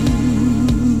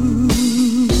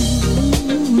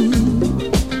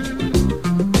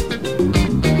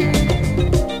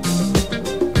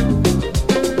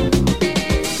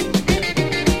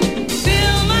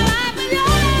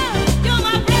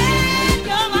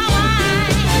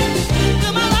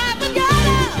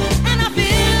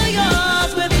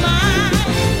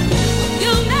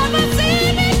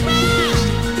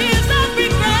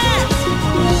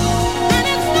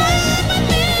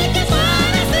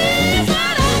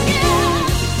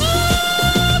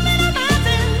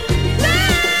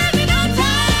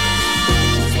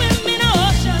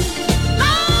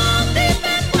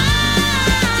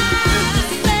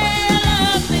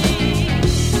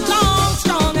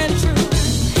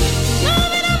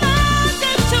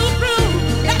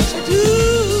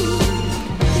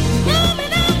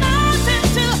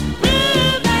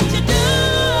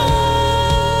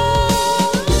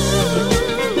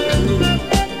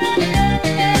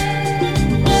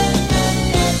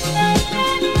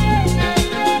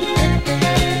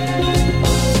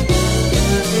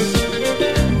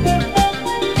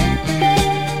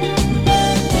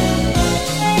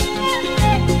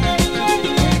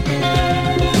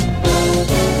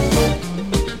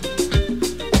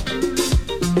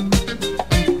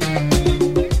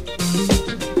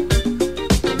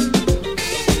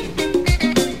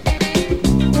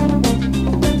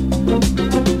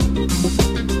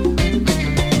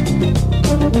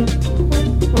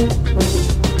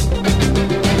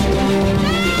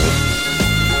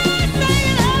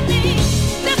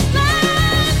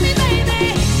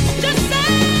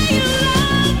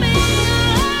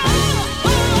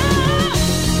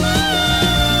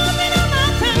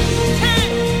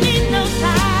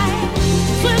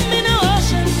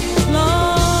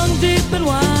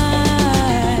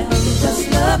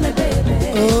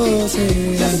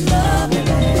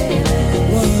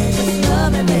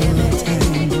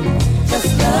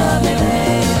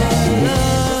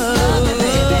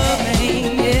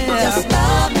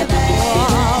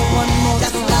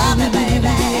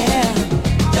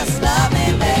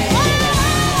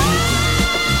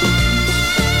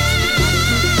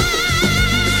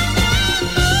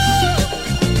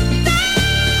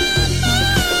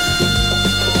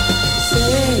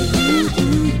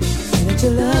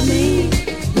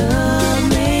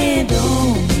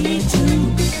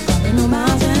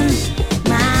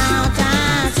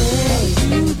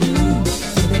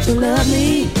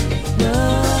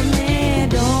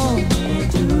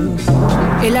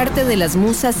 El arte de las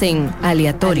musas en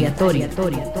Aleatorio.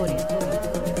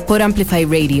 Por Amplify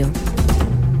Radio.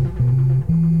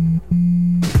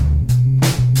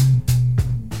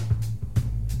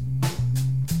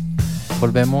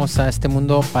 Volvemos a este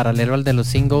mundo paralelo al de los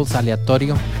singles,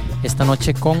 aleatorio, esta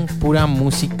noche con pura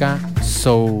música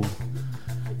soul.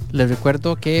 Les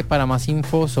recuerdo que para más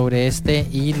info sobre este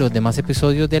y los demás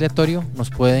episodios de Aleatorio nos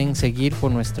pueden seguir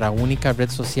por nuestra única red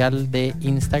social de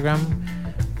Instagram.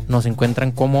 Nos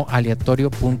encuentran como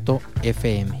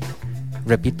aleatorio.fm.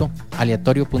 Repito,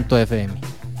 aleatorio.fm.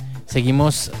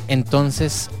 Seguimos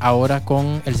entonces ahora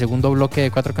con el segundo bloque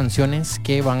de 4 canciones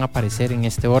que van a aparecer en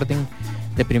este orden.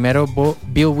 De primero,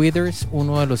 Bill Withers,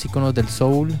 uno de los íconos del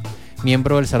soul,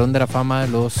 miembro del Salón de la Fama de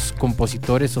los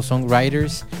Compositores o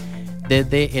Songwriters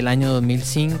desde el año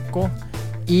 2005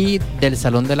 y del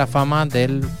Salón de la Fama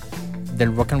del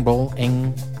Rock and Roll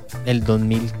en el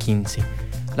 2015.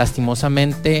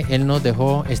 Lastimosamente, él nos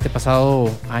dejó este pasado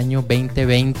año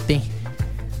 2020,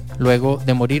 luego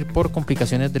de morir por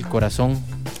complicaciones del corazón.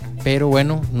 Pero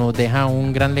bueno, nos deja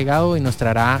un gran legado y nos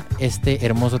traerá este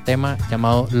hermoso tema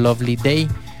llamado Lovely Day.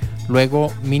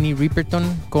 Luego Minnie Riperton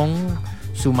con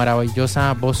su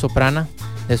maravillosa voz soprana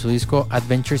de su disco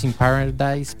Adventures in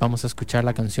Paradise. Vamos a escuchar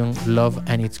la canción Love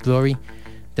and Its Glory.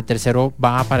 De tercero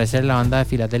va a aparecer la banda de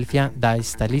Filadelfia The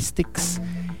Stylistics,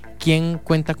 quien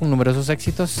cuenta con numerosos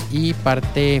éxitos y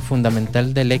parte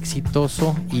fundamental del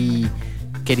exitoso y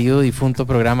querido difunto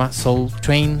programa Soul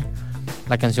Train.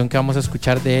 La canción que vamos a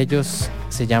escuchar de ellos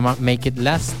se llama Make It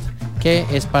Last, que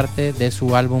es parte de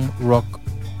su álbum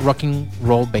Rockin'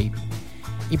 Roll Baby.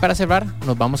 Y para cerrar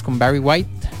nos vamos con Barry White,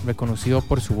 reconocido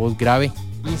por su voz grave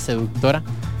y seductora.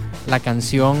 La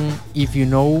canción If You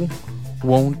Know,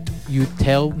 Won't You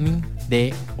Tell Me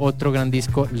de otro gran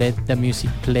disco, Let the Music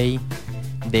Play,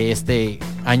 de este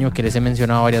año que les he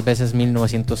mencionado varias veces,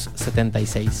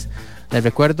 1976. Les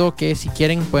recuerdo que si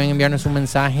quieren pueden enviarnos un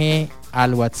mensaje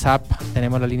al WhatsApp.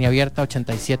 Tenemos la línea abierta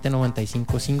 87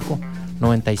 95 5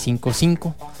 95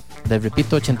 5. Les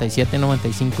repito, 87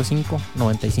 95 5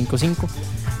 95 5.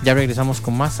 Ya regresamos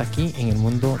con más aquí en el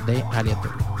mundo de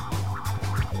Aleatorio.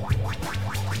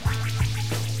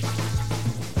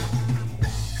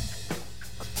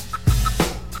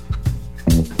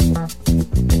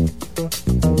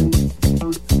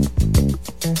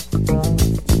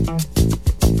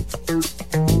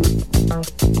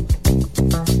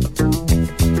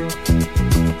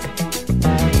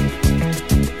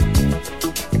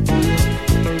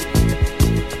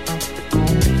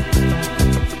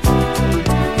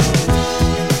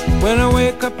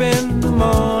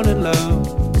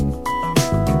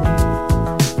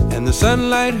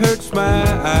 Sunlight hurts my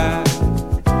eye,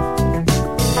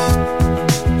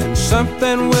 and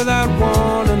something without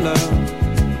wanting love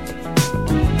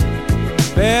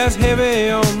bears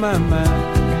heavy on my mind.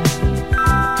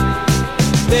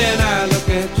 Then I look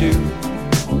at you,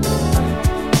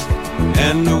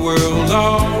 and the world's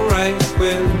alright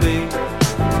with me.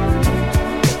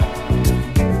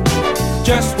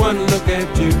 Just one look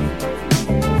at you,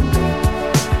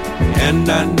 and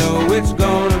I know it's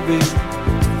gonna be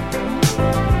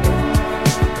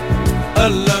a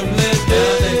lovely day.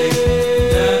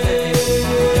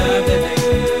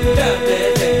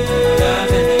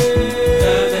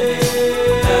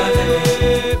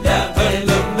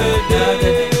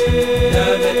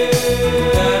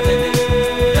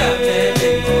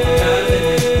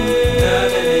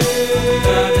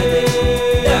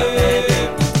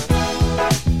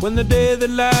 When the day that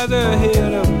lies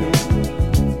ahead of me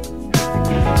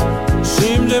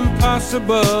seems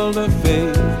impossible to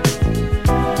face,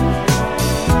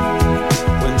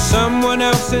 someone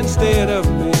else instead of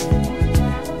me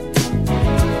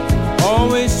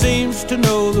always seems to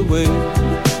know the way.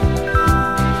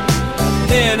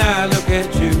 Then I look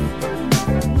at you,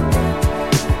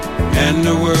 and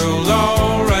the world's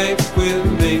alright with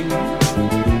me.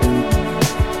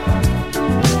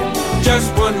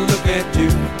 Just one look at you,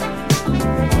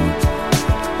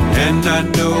 and I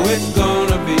know it's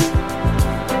gonna be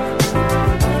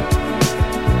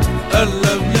a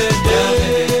lovely day.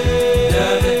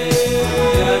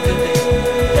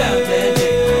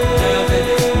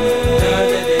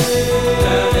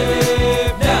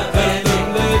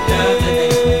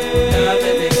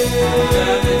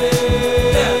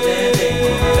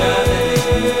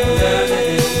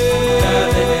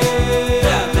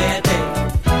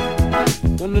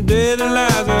 When the day that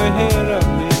lies ahead of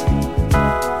me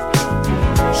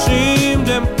seems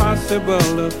impossible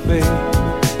to face,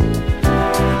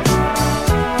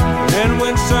 and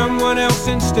when someone else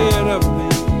instead of me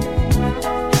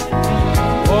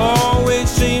always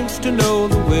seems to know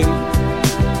the way,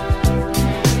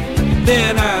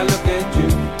 then I look at you,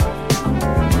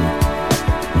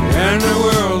 and the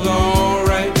world's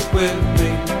alright with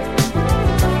me.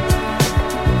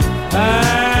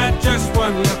 I just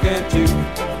one look at you,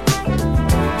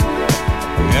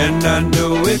 and I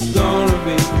know it's gonna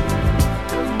be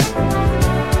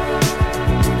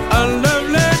a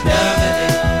lovely day.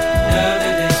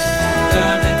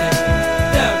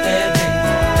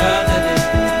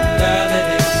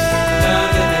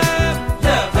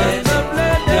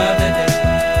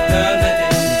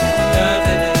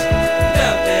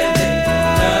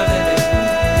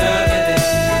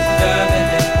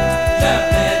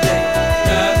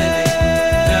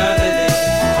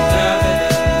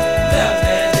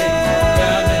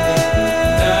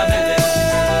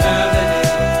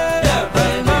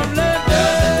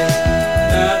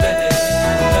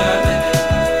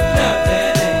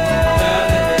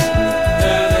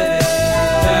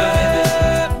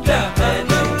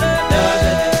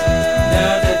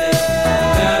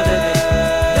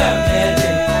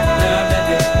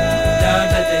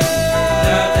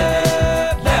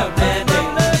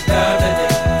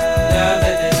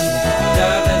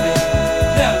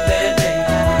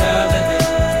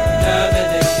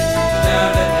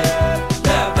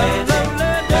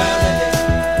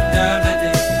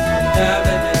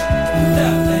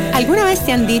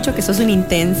 ¿Te han dicho que sos una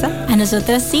intensa? A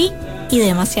nosotras sí, y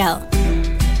demasiado.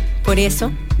 Por eso,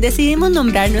 decidimos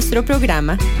nombrar nuestro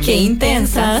programa ¡Qué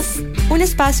intensas! Un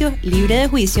espacio libre de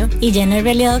juicio y lleno de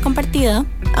realidad compartida,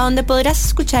 a donde podrás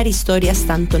escuchar historias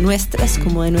tanto nuestras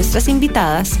como de nuestras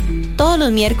invitadas todos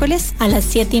los miércoles a las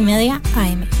 7:30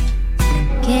 AM.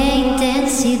 ¡Qué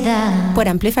intensidad! Por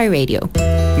Amplify Radio.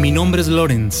 Mi nombre es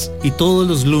Lawrence y todos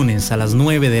los lunes a las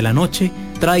 9 de la noche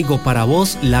traigo para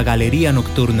vos La Galería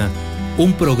Nocturna,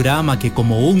 un programa que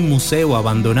como un museo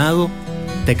abandonado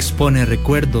te expone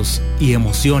recuerdos y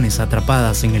emociones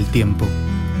atrapadas en el tiempo.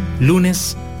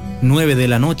 Lunes, 9 de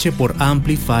la noche por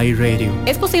Amplify Radio.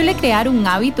 ¿Es posible crear un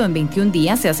hábito en 21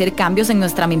 días y hacer cambios en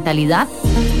nuestra mentalidad?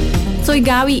 Soy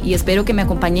Gaby y espero que me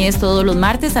acompañes todos los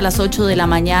martes a las 8 de la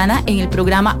mañana en el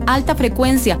programa Alta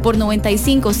Frecuencia por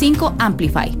 95.5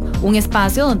 Amplify, un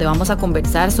espacio donde vamos a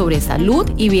conversar sobre salud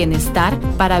y bienestar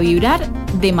para vibrar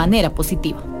de manera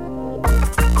positiva.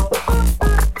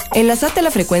 Enlazate a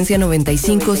la frecuencia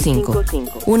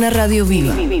 95.5, una radio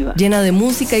viva, llena de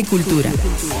música y cultura.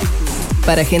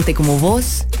 Para gente como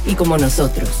vos y como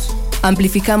nosotros.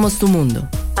 Amplificamos tu mundo.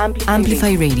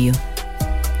 Amplify Radio.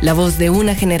 La voz de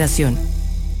una generación.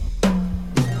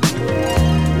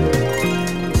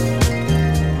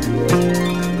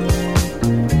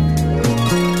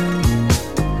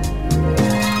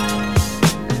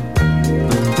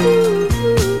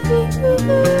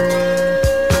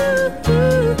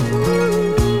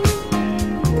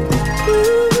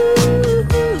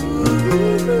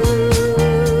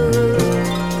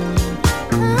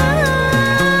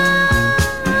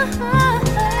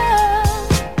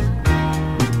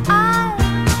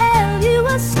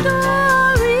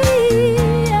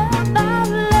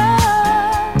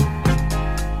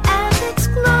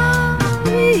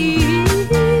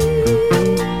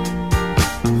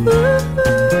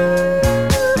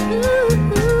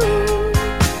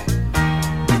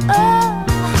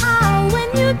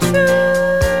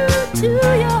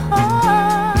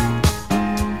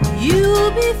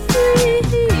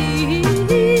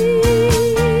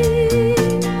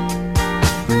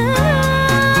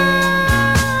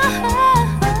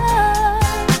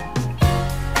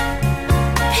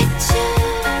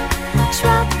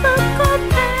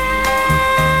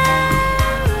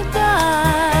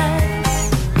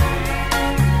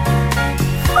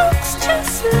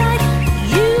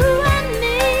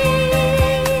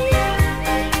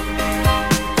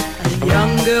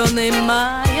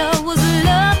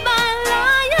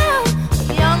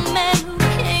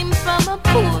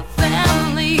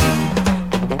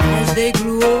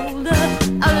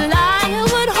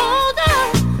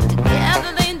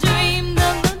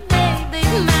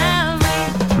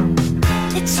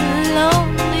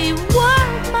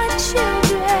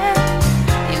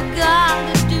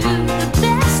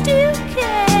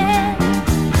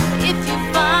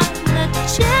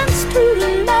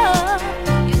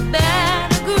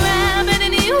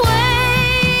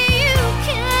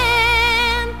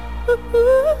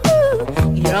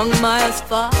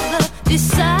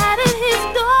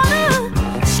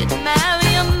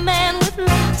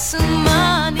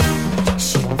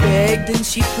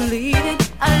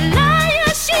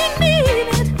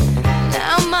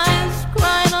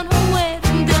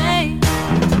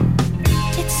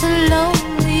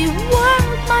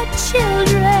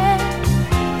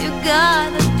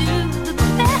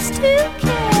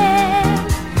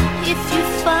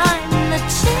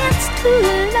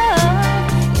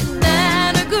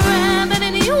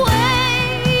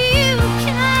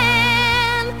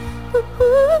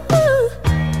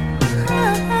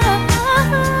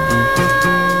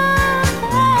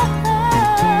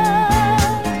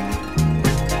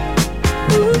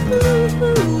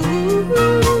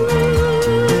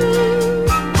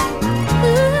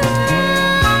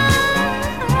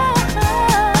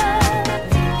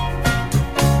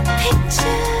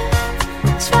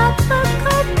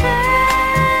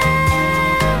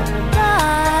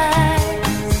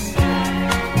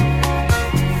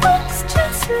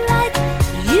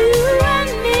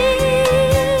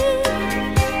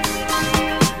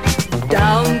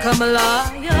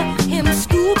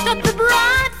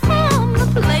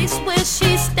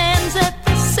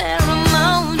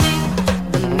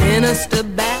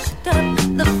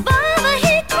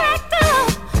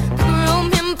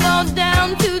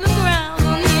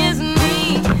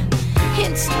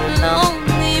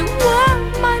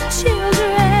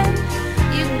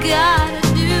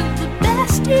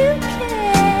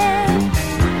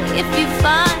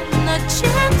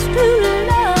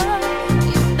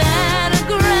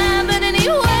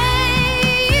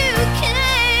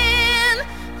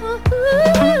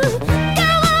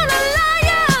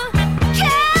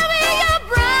 Carry your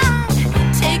bride.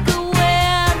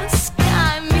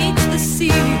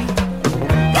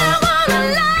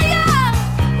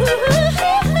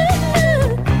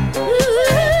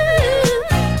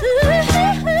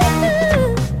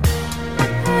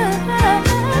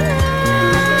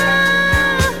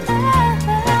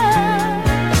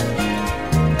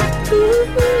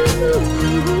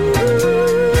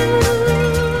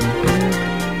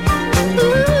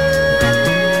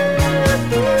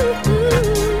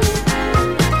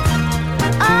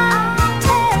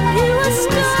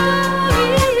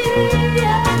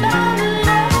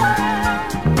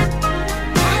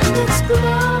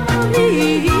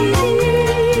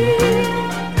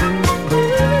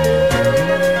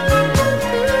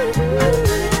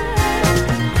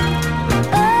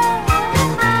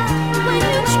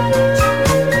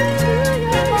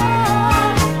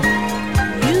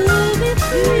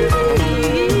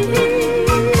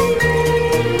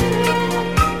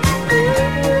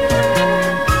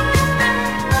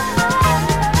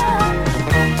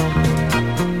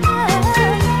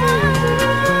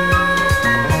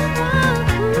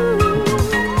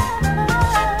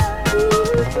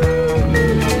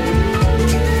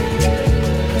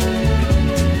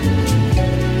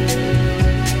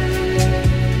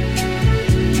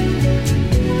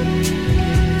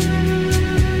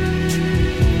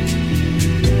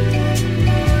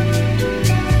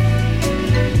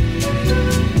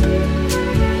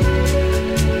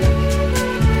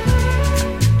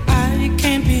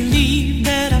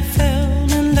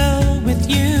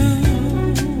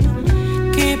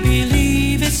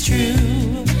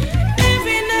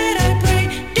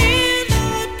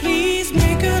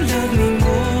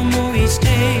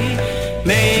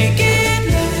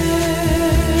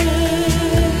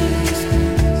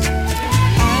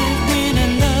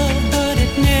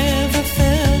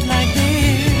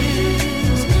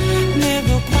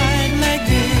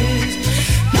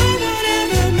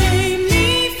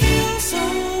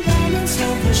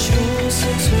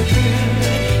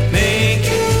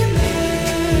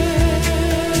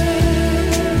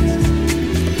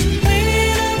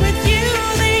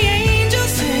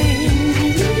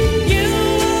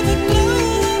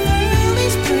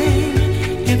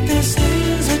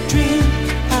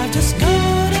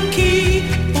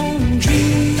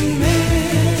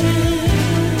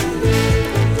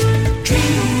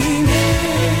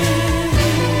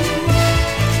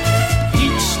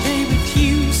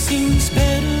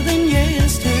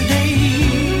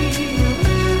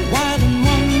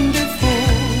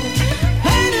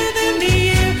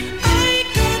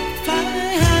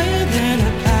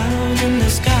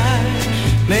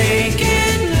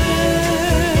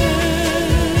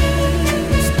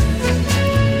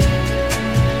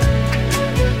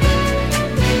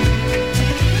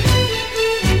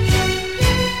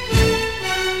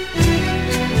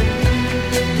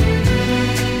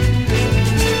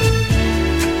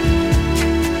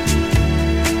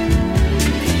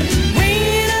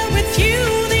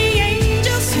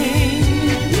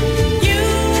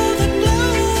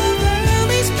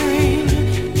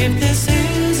 if this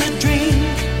is a dream,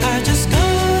 I just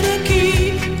gotta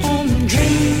keep on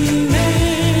dreaming,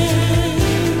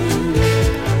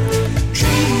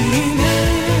 dreaming.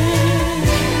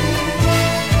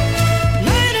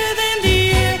 Lighter than the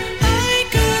air, I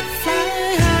could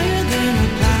fly higher than a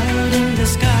cloud in the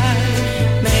sky.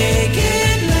 Make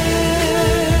it last.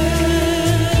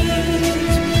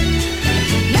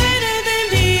 Lighter than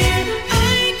the air,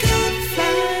 I could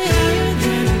fly higher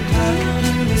than a cloud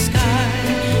in the sky.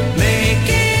 Make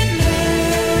it last.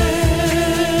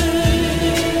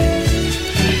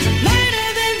 Lighter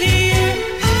than the air,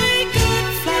 I could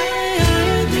fly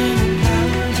higher than a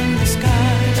cloud in the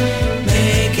sky.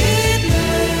 Make it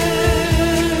last.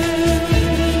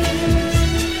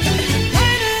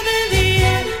 Lighter than the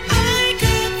air, I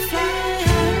could fly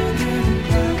higher than a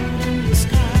cloud in the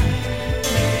sky.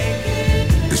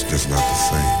 It's just not the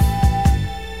same.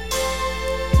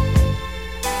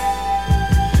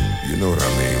 You know what I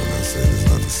mean when I say it's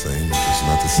not the same. It's just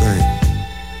not the same.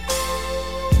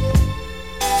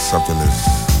 Something has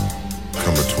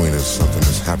come between us, something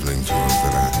is happening to us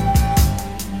that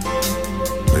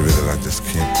I just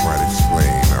can't quite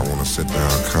explain. I want to sit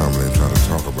down calmly and try to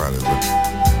talk about it, but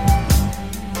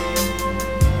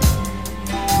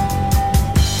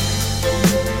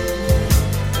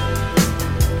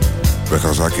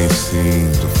because I can't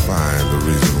seem to find the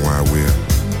reason why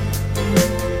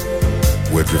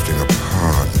we're drifting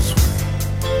apart this way.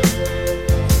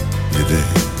 You dig?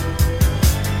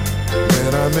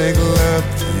 When I make love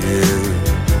to you,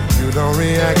 you don't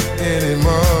react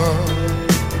anymore.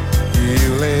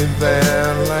 You lay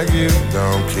there like you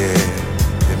don't care.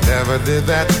 You never did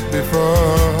that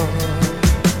before.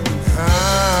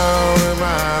 How am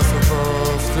I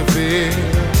supposed to feel?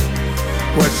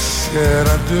 What should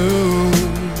I do?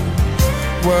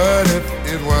 What if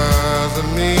it wasn't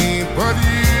me but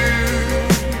you?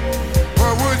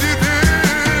 What would you do?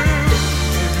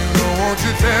 If you know, won't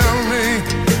you tell me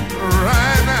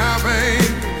right now,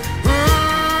 babe?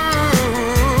 Ooh,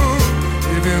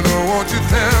 if you know, won't you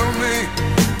tell me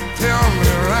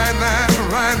right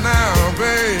now,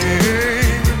 babe?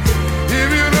 If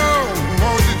you know,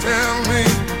 won't you tell me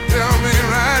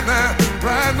right now,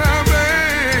 babe?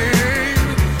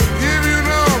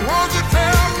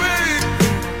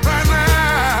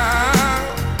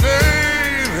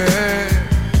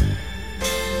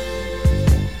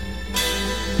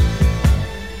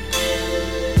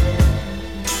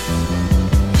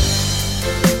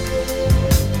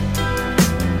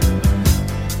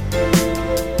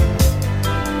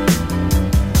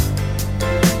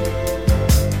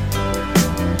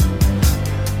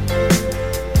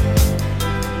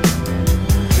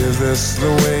 Is this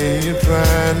the way you're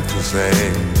trying to say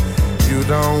you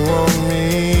don't want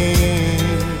me?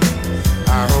 I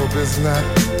hope it's not.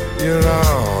 You're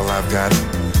all I've got.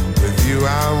 With you I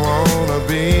wanna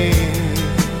be.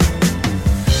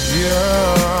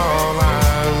 You're all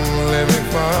I'm living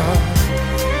for.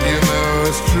 You know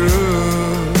it's true.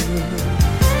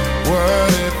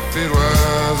 What if it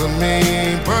wasn't me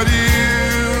but you?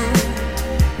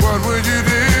 What would you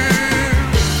do?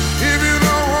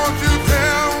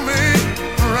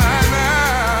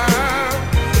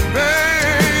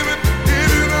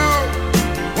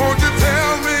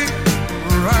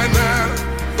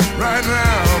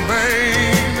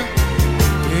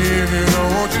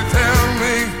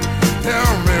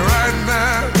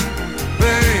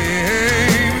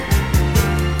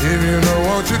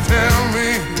 Tell me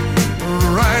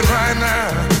right now,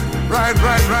 right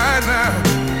now, right now,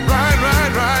 right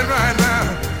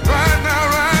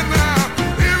now,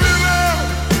 if you know.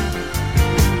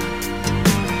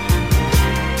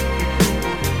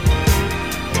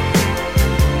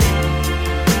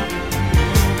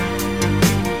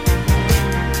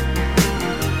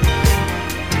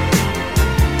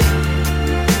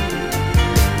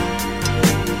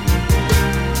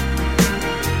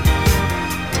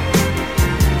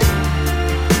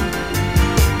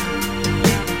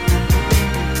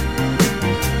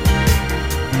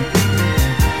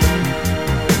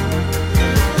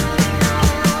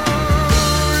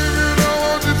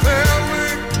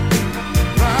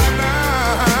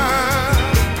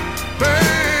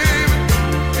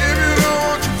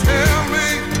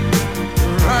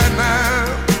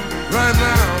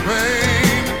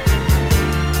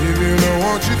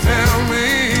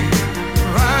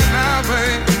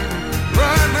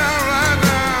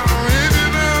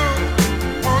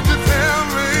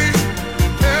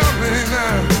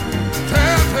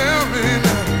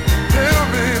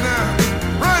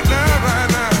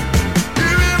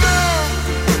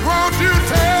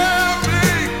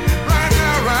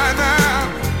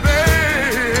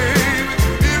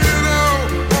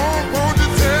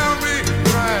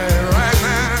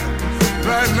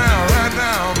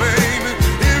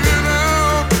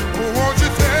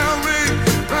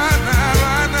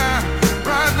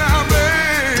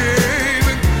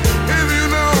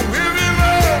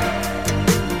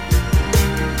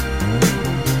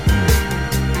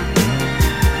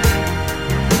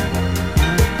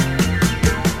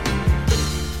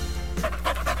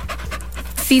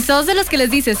 Si sos de los que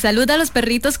les dices salud a los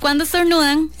perritos cuando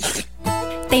estornudan,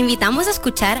 te invitamos a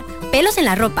escuchar Pelos en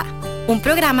la Ropa, un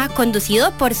programa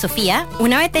conducido por Sofía,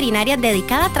 una veterinaria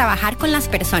dedicada a trabajar con las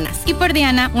personas, y por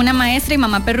Diana, una maestra y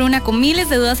mamá perruna con miles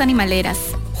de dudas animaleras.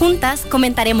 Juntas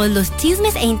comentaremos los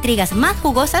chismes e intrigas más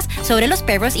jugosas sobre los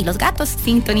perros y los gatos.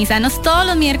 Sintonizanos todos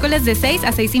los miércoles de 6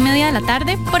 a 6:30 de la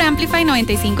tarde por Amplify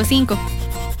 95.5.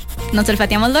 Nos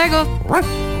olfateamos luego.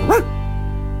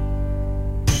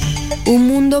 Un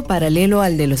mundo paralelo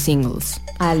al de los singles.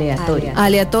 Aleatorio.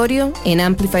 Aleatorio en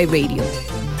Amplify Radio.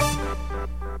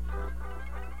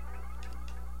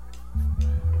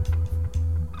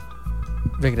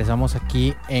 Regresamos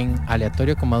aquí en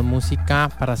Aleatorio con más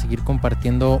música para seguir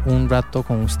compartiendo un rato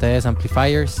con ustedes,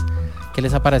 Amplifiers. ¿Qué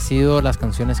les ha parecido las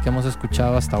canciones que hemos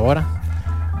escuchado hasta ahora?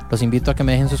 Los invito a que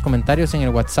me dejen sus comentarios en el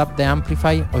WhatsApp de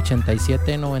Amplify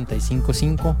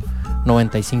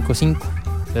 87-955-955.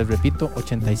 Les repito,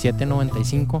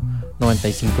 87-95-955.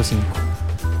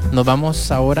 Nos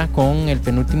vamos ahora con el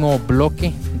penúltimo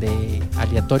bloque de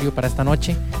Aleatorio para esta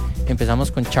noche. Empezamos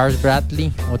con Charles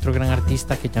Bradley, otro gran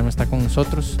artista que ya no está con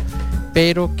nosotros,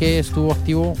 pero que estuvo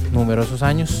activo numerosos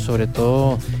años, sobre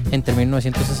todo entre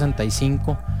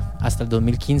 1965 hasta el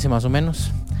 2015 más o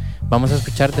menos. Vamos a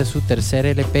escuchar de su tercer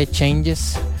LP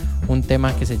Changes, un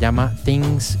tema que se llama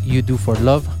Things You Do For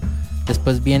Love.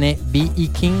 Después viene B.E.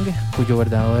 King, cuyo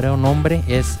verdadero nombre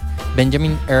es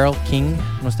Benjamin Earl King.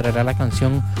 Nos traerá la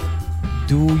canción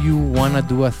Do You Wanna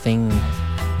Do A Thing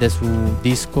de su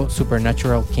disco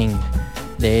Supernatural King.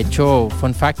 De hecho,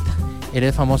 fun fact, él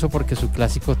es famoso porque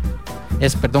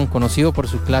conocido por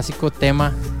su clásico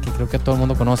tema que creo que todo el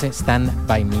mundo conoce, Stand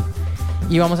By Me.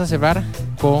 Y vamos a cerrar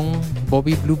con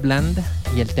Bobby Blue Bland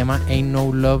y el tema Ain't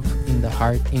No Love in the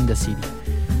Heart in the City.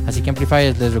 Así que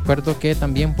Amplifiers, les recuerdo que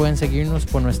también pueden seguirnos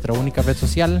por nuestra única red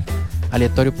social,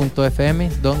 aleatorio.fm,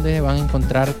 donde van a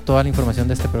encontrar toda la información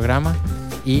de este programa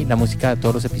y la música de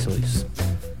todos los episodios.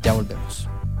 Ya volvemos.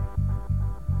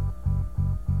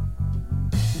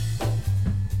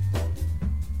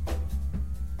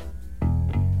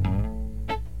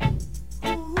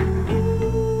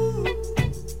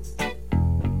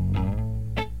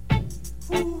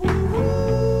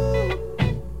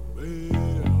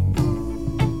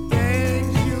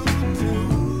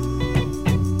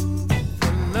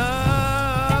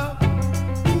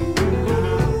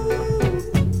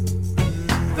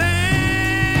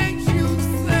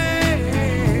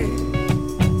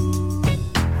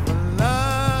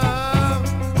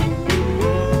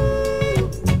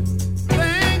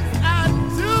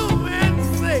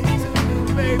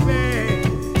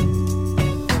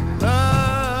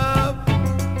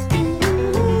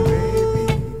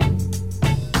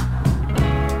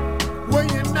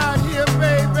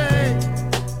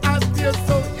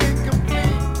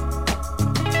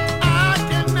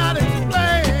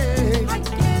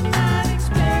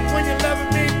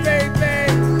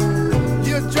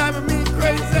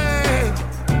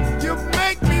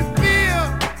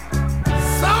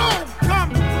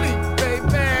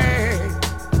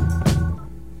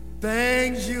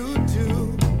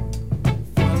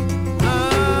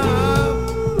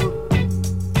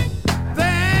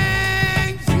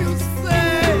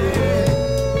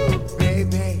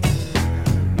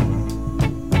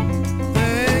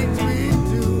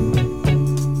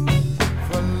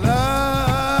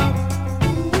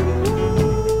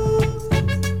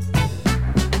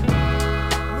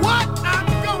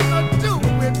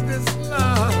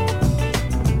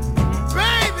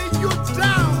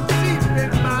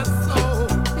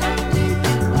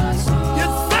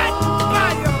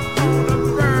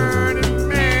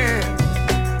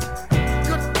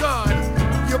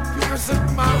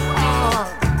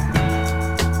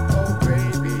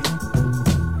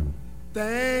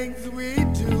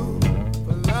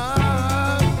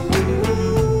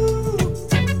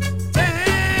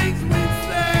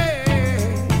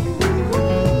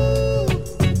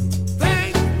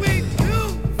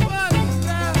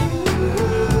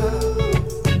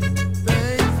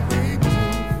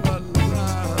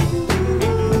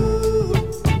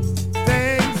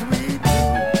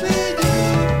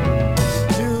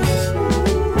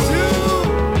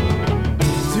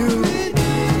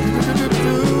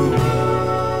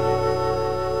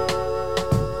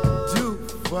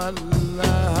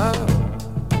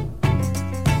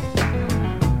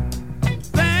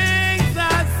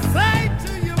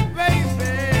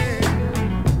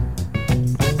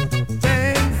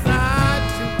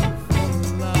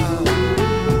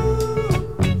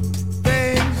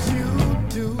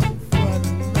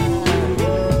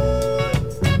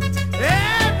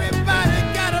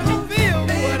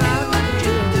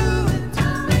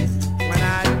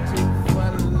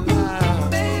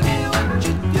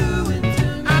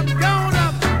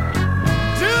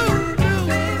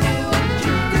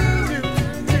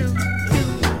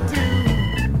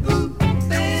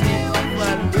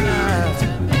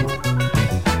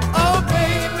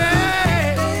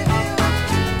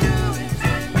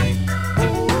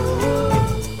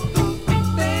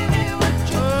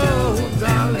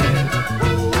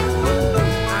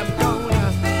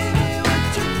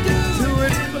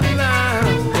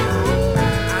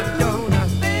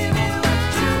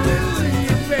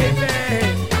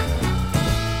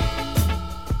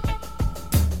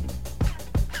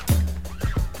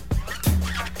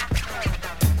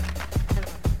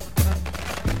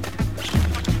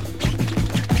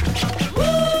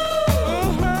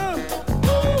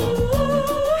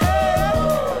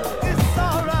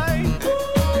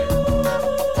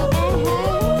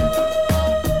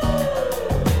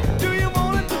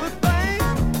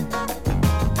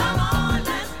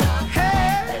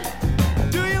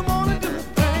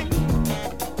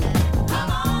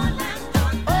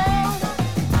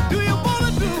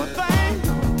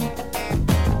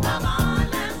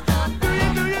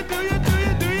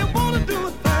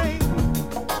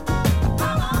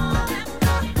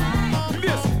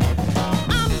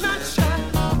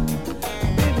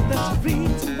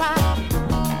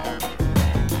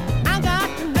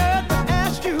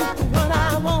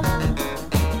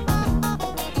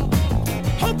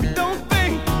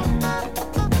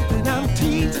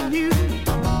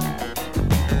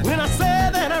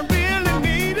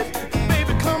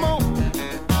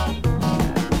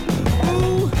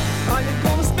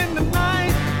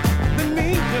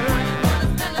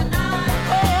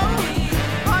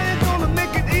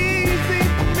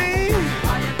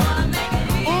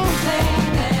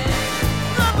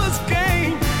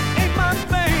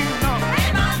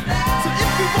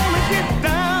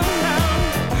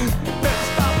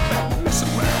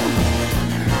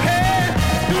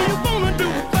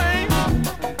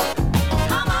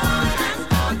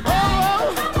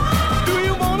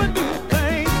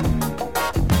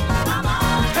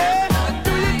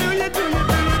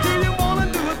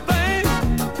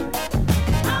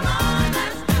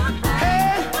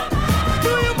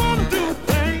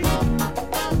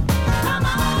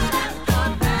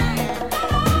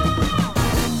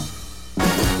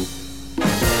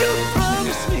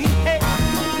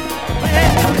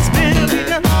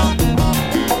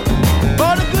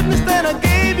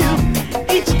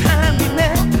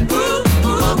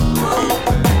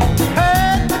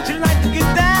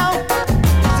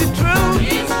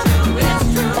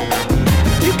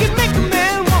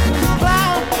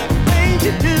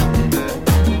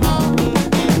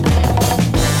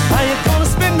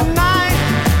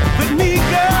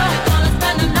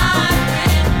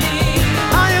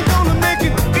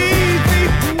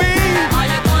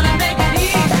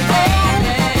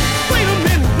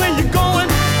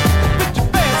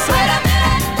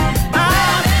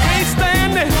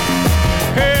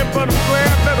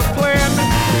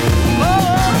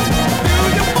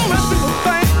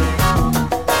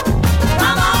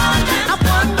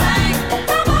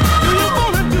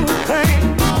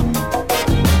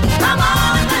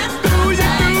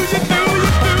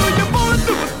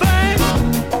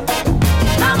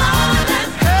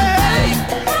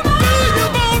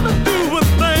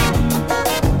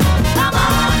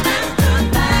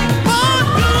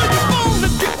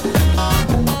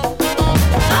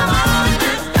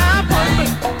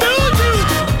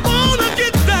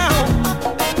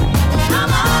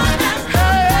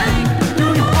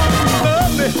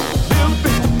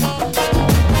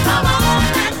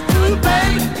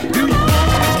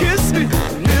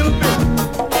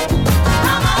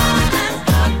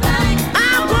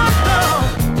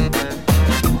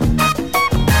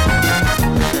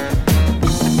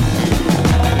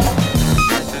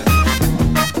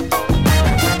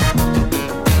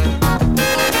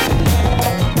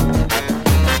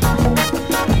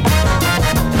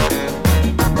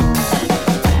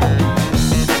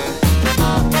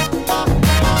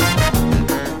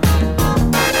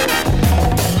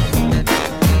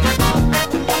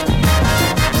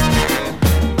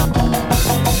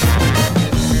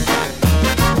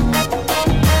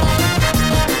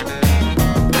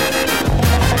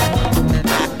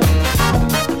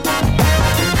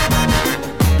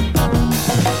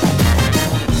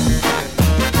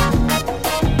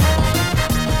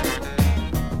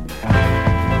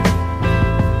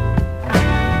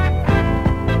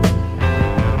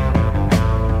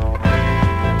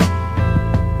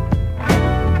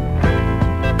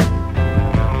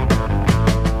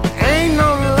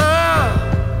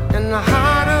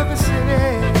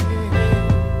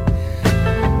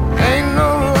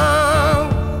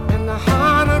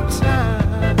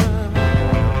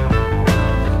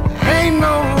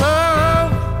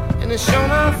 and it's sure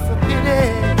enough a pity.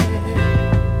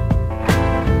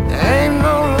 There ain't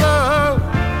no love,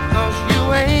 'cause you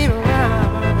ain't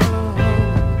around.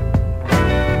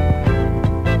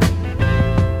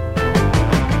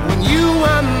 When you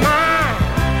were mine,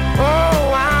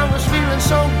 oh, I was feeling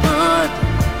so good,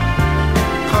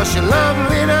 'cause your love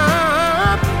lit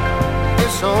up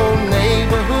this whole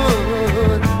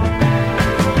neighborhood.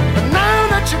 But now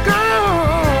that you're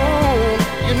gone,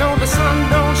 you know the sun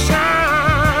don't shine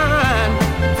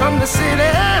from the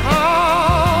city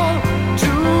hall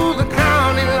to the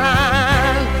county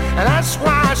line. And that's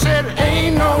why I said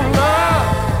ain't no love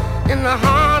in the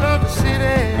heart of the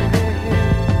city.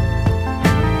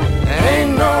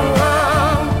 Ain't no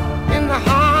love in the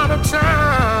heart of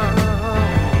town.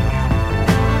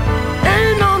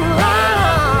 Ain't no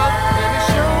love, and it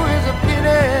sure is a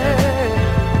pity.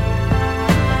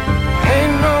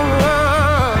 Ain't no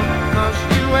love, 'cause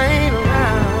you ain't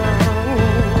around.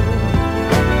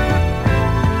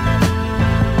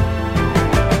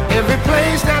 Every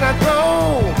place that I go,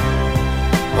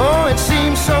 oh, it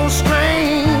seems so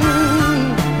strange.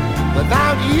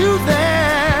 Without you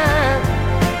there,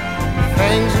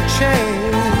 things have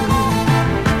changed.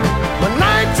 When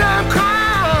nighttime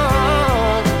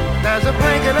comes, there's a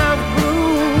blanket of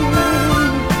gloom,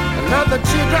 another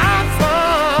teardrop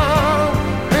falls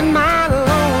in my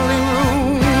lonely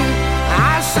room.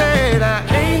 I say there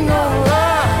ain't no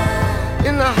love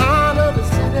in the heart of the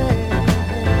city.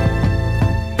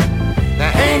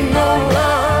 There ain't no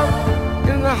love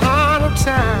in the heart of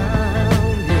town.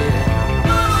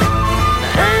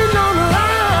 There ain't no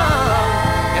love,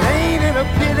 and ain't it a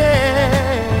pity?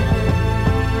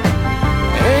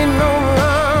 Ain't no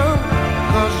love,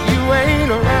 'cause you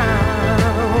ain't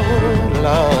around,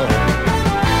 Lord.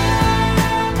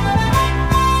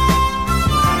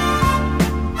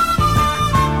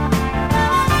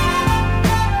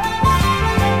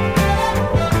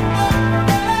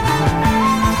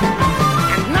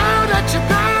 And now that you're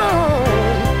gone,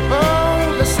 oh,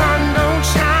 the sun don't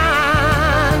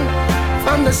shine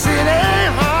from the city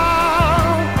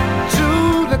hall to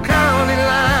the county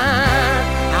line.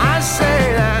 I say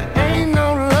there ain't no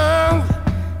love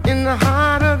in the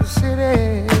heart of the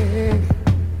city.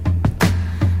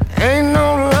 Ain't no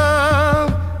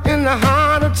love in the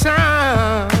heart of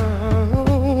town.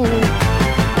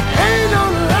 Ain't no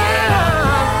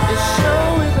love, it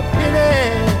sure is a pity.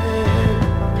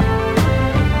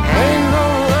 Ain't no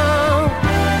love,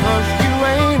 'cause you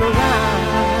ain't around.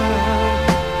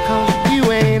 'Cause you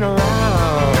ain't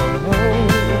around.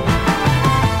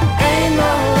 Ain't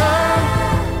no love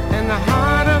in the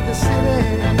heart of the city.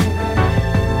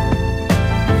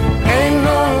 Ain't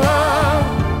no love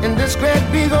in this great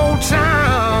big old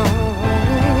town.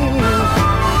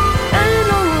 Ain't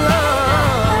no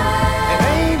love, and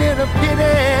ain't it a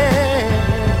pity?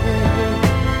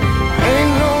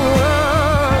 Ain't no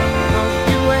love, 'cause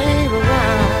you ain't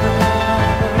around.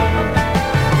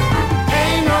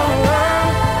 Ain't no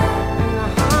love in the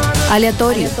heart of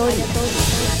Aleatorio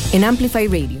en Amplify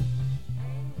Radio.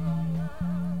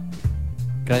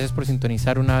 Gracias por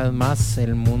sintonizar una vez más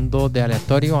el mundo de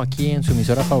Aleatorio aquí en su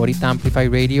emisora favorita Amplify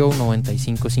Radio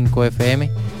 95.5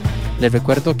 FM. Les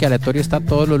recuerdo que Aleatorio está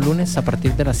todos los lunes a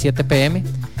partir de las 7 p.m.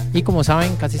 y como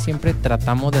saben casi siempre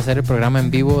tratamos de hacer el programa en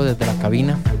vivo desde la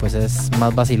cabina, pues es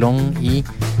más vacilón y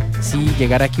si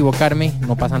llegara a equivocarme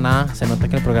no pasa nada, se nota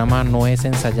que el programa no es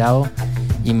ensayado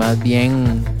y más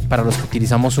bien para los que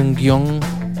utilizamos un guión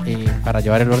para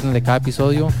llevar el orden de cada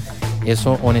episodio,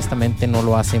 eso honestamente no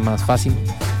lo hace más fácil.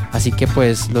 Así que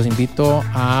pues los invito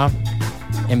a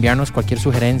enviarnos cualquier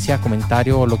sugerencia,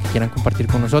 comentario o lo que quieran compartir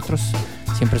con nosotros.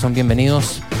 Siempre son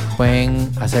bienvenidos.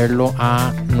 Pueden hacerlo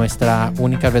a nuestra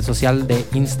única red social de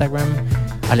Instagram,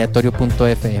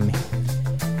 aleatorio.fm.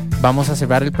 Vamos a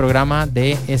cerrar el programa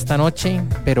de esta noche,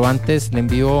 pero antes le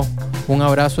envío un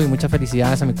abrazo y muchas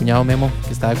felicidades a mi cuñado Memo,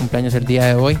 que está de cumpleaños el día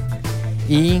de hoy.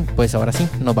 Y pues ahora sí,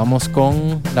 nos vamos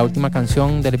con la última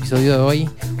canción del episodio de hoy,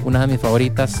 una de mis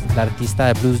favoritas, la artista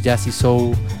de blues, jazz y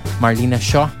soul Marlena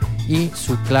Shaw y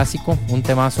su clásico, un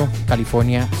temazo,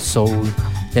 California Soul.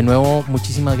 De nuevo,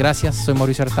 muchísimas gracias, soy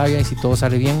Mauricio Artavia y si todo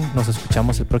sale bien, nos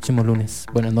escuchamos el próximo lunes.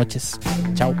 Buenas noches,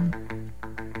 chao.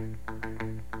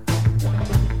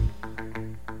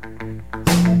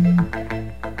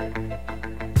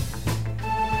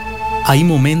 Hay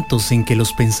momentos en que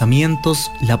los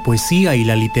pensamientos, la poesía y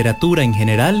la literatura en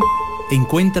general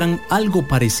encuentran algo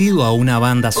parecido a una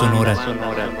banda sonora.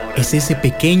 Es ese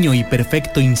pequeño y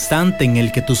perfecto instante en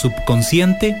el que tu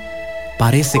subconsciente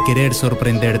parece querer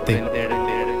sorprenderte.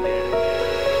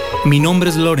 Mi nombre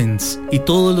es Lorenz y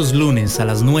todos los lunes a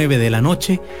las 9 de la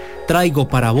noche traigo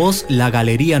para vos la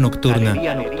Galería Nocturna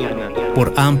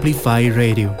por Amplify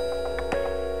Radio.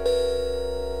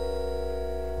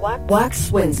 Wax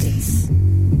Wednesdays.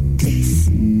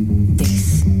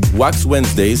 Wax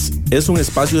Wednesdays es un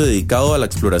espacio dedicado a la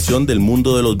exploración del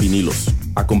mundo de los vinilos.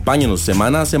 Acompáñanos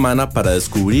semana a semana para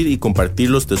descubrir y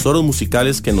compartir los tesoros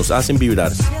musicales que nos hacen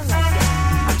vibrar.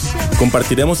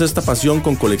 Compartiremos esta pasión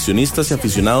con coleccionistas y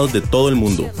aficionados de todo el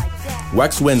mundo.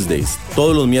 Wax Wednesdays,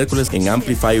 todos los miércoles en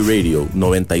Amplify Radio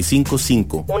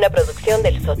 95.5. Una producción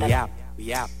del sótano.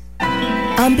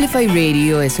 Amplify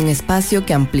Radio es un espacio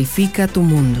que amplifica tu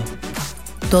mundo.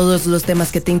 Todos los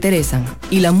temas que te interesan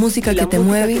y la música que te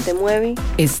mueve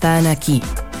están aquí.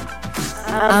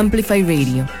 Amplify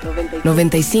Radio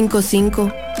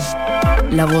 95.5,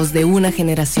 la voz de una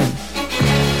generación.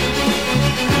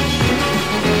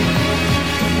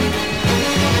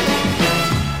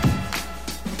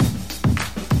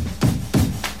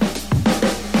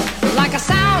 Like a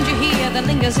sound you hear that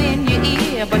lingers in your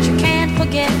ear, but you can't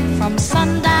forget from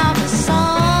sundown to sunset.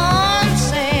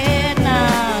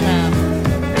 Nah.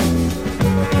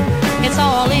 It's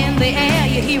all in the air,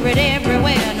 you hear it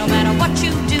everywhere. No matter what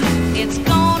you do, it's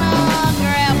gonna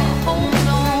grab a hold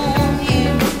on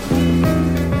you.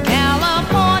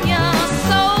 California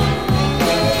soul,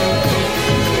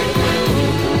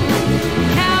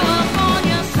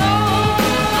 California soul.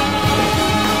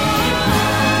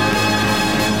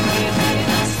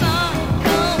 The sun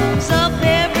comes up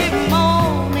every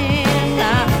morning,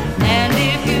 and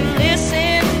if you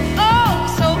listen, oh,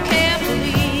 so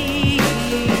carefully,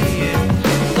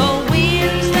 the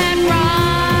winds that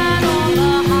ride on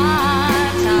the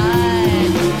high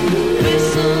tide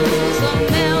whistles a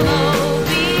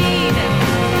melody.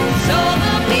 So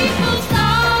the people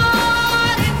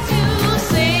started to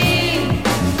sing,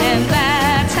 and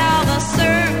that's how the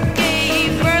surf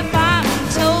gave birth, I'm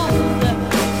told,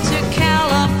 to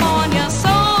California soul.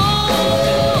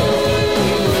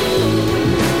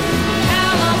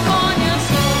 California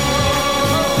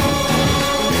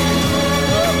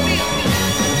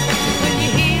When you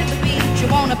hear the beat, you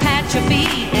wanna pat your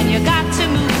feet, and you got to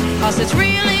move, 'cause it's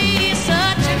really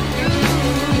such a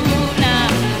groove now.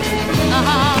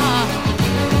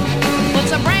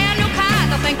 Puts a brand new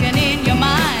kind of thinking in your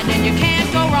mind, and you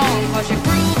can't go wrong, 'cause you're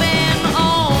grooving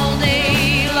all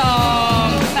day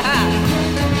long.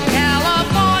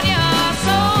 California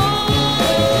soul,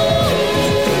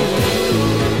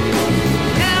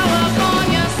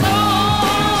 California soul.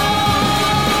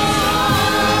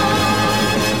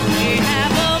 We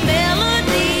have a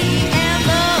melody and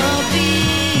the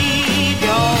beat,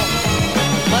 y'all,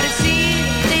 but it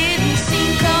didn't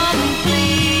seem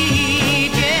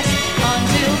complete, yes,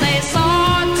 until they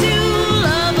saw two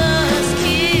lovers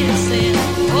kissing.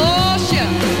 Oh,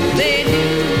 sure, they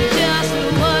knew just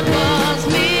what was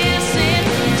missing.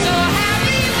 So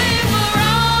happy they were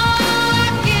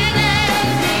rocking and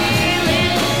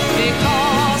feeling,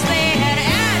 because they had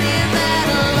added that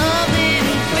loving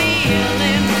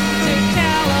feeling to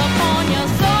California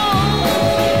soul.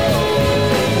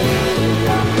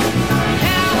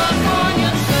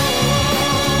 California soul.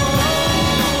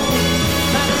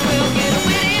 Might as well get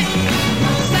with it.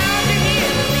 Sound you hear,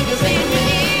 the fingers in your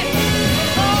ear.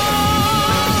 Oh,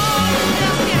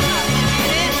 just get out and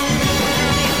get it.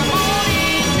 Early in the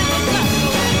morning till the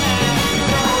sun goes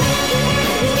down.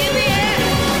 It's in the air,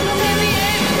 it's in the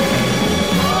air.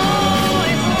 Oh,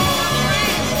 it's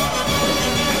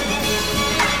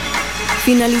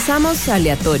Finalizamos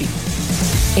Aleatorio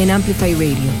en Amplify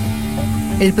Radio.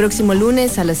 El próximo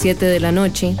lunes a las 7 de la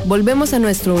noche volvemos a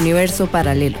nuestro universo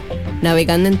paralelo,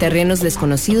 navegando en terrenos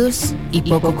desconocidos y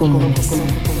poco comunes.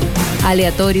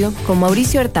 Aleatorio con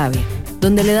Mauricio Artavia,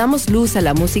 donde le damos luz a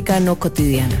la música no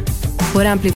cotidiana. Por Amplify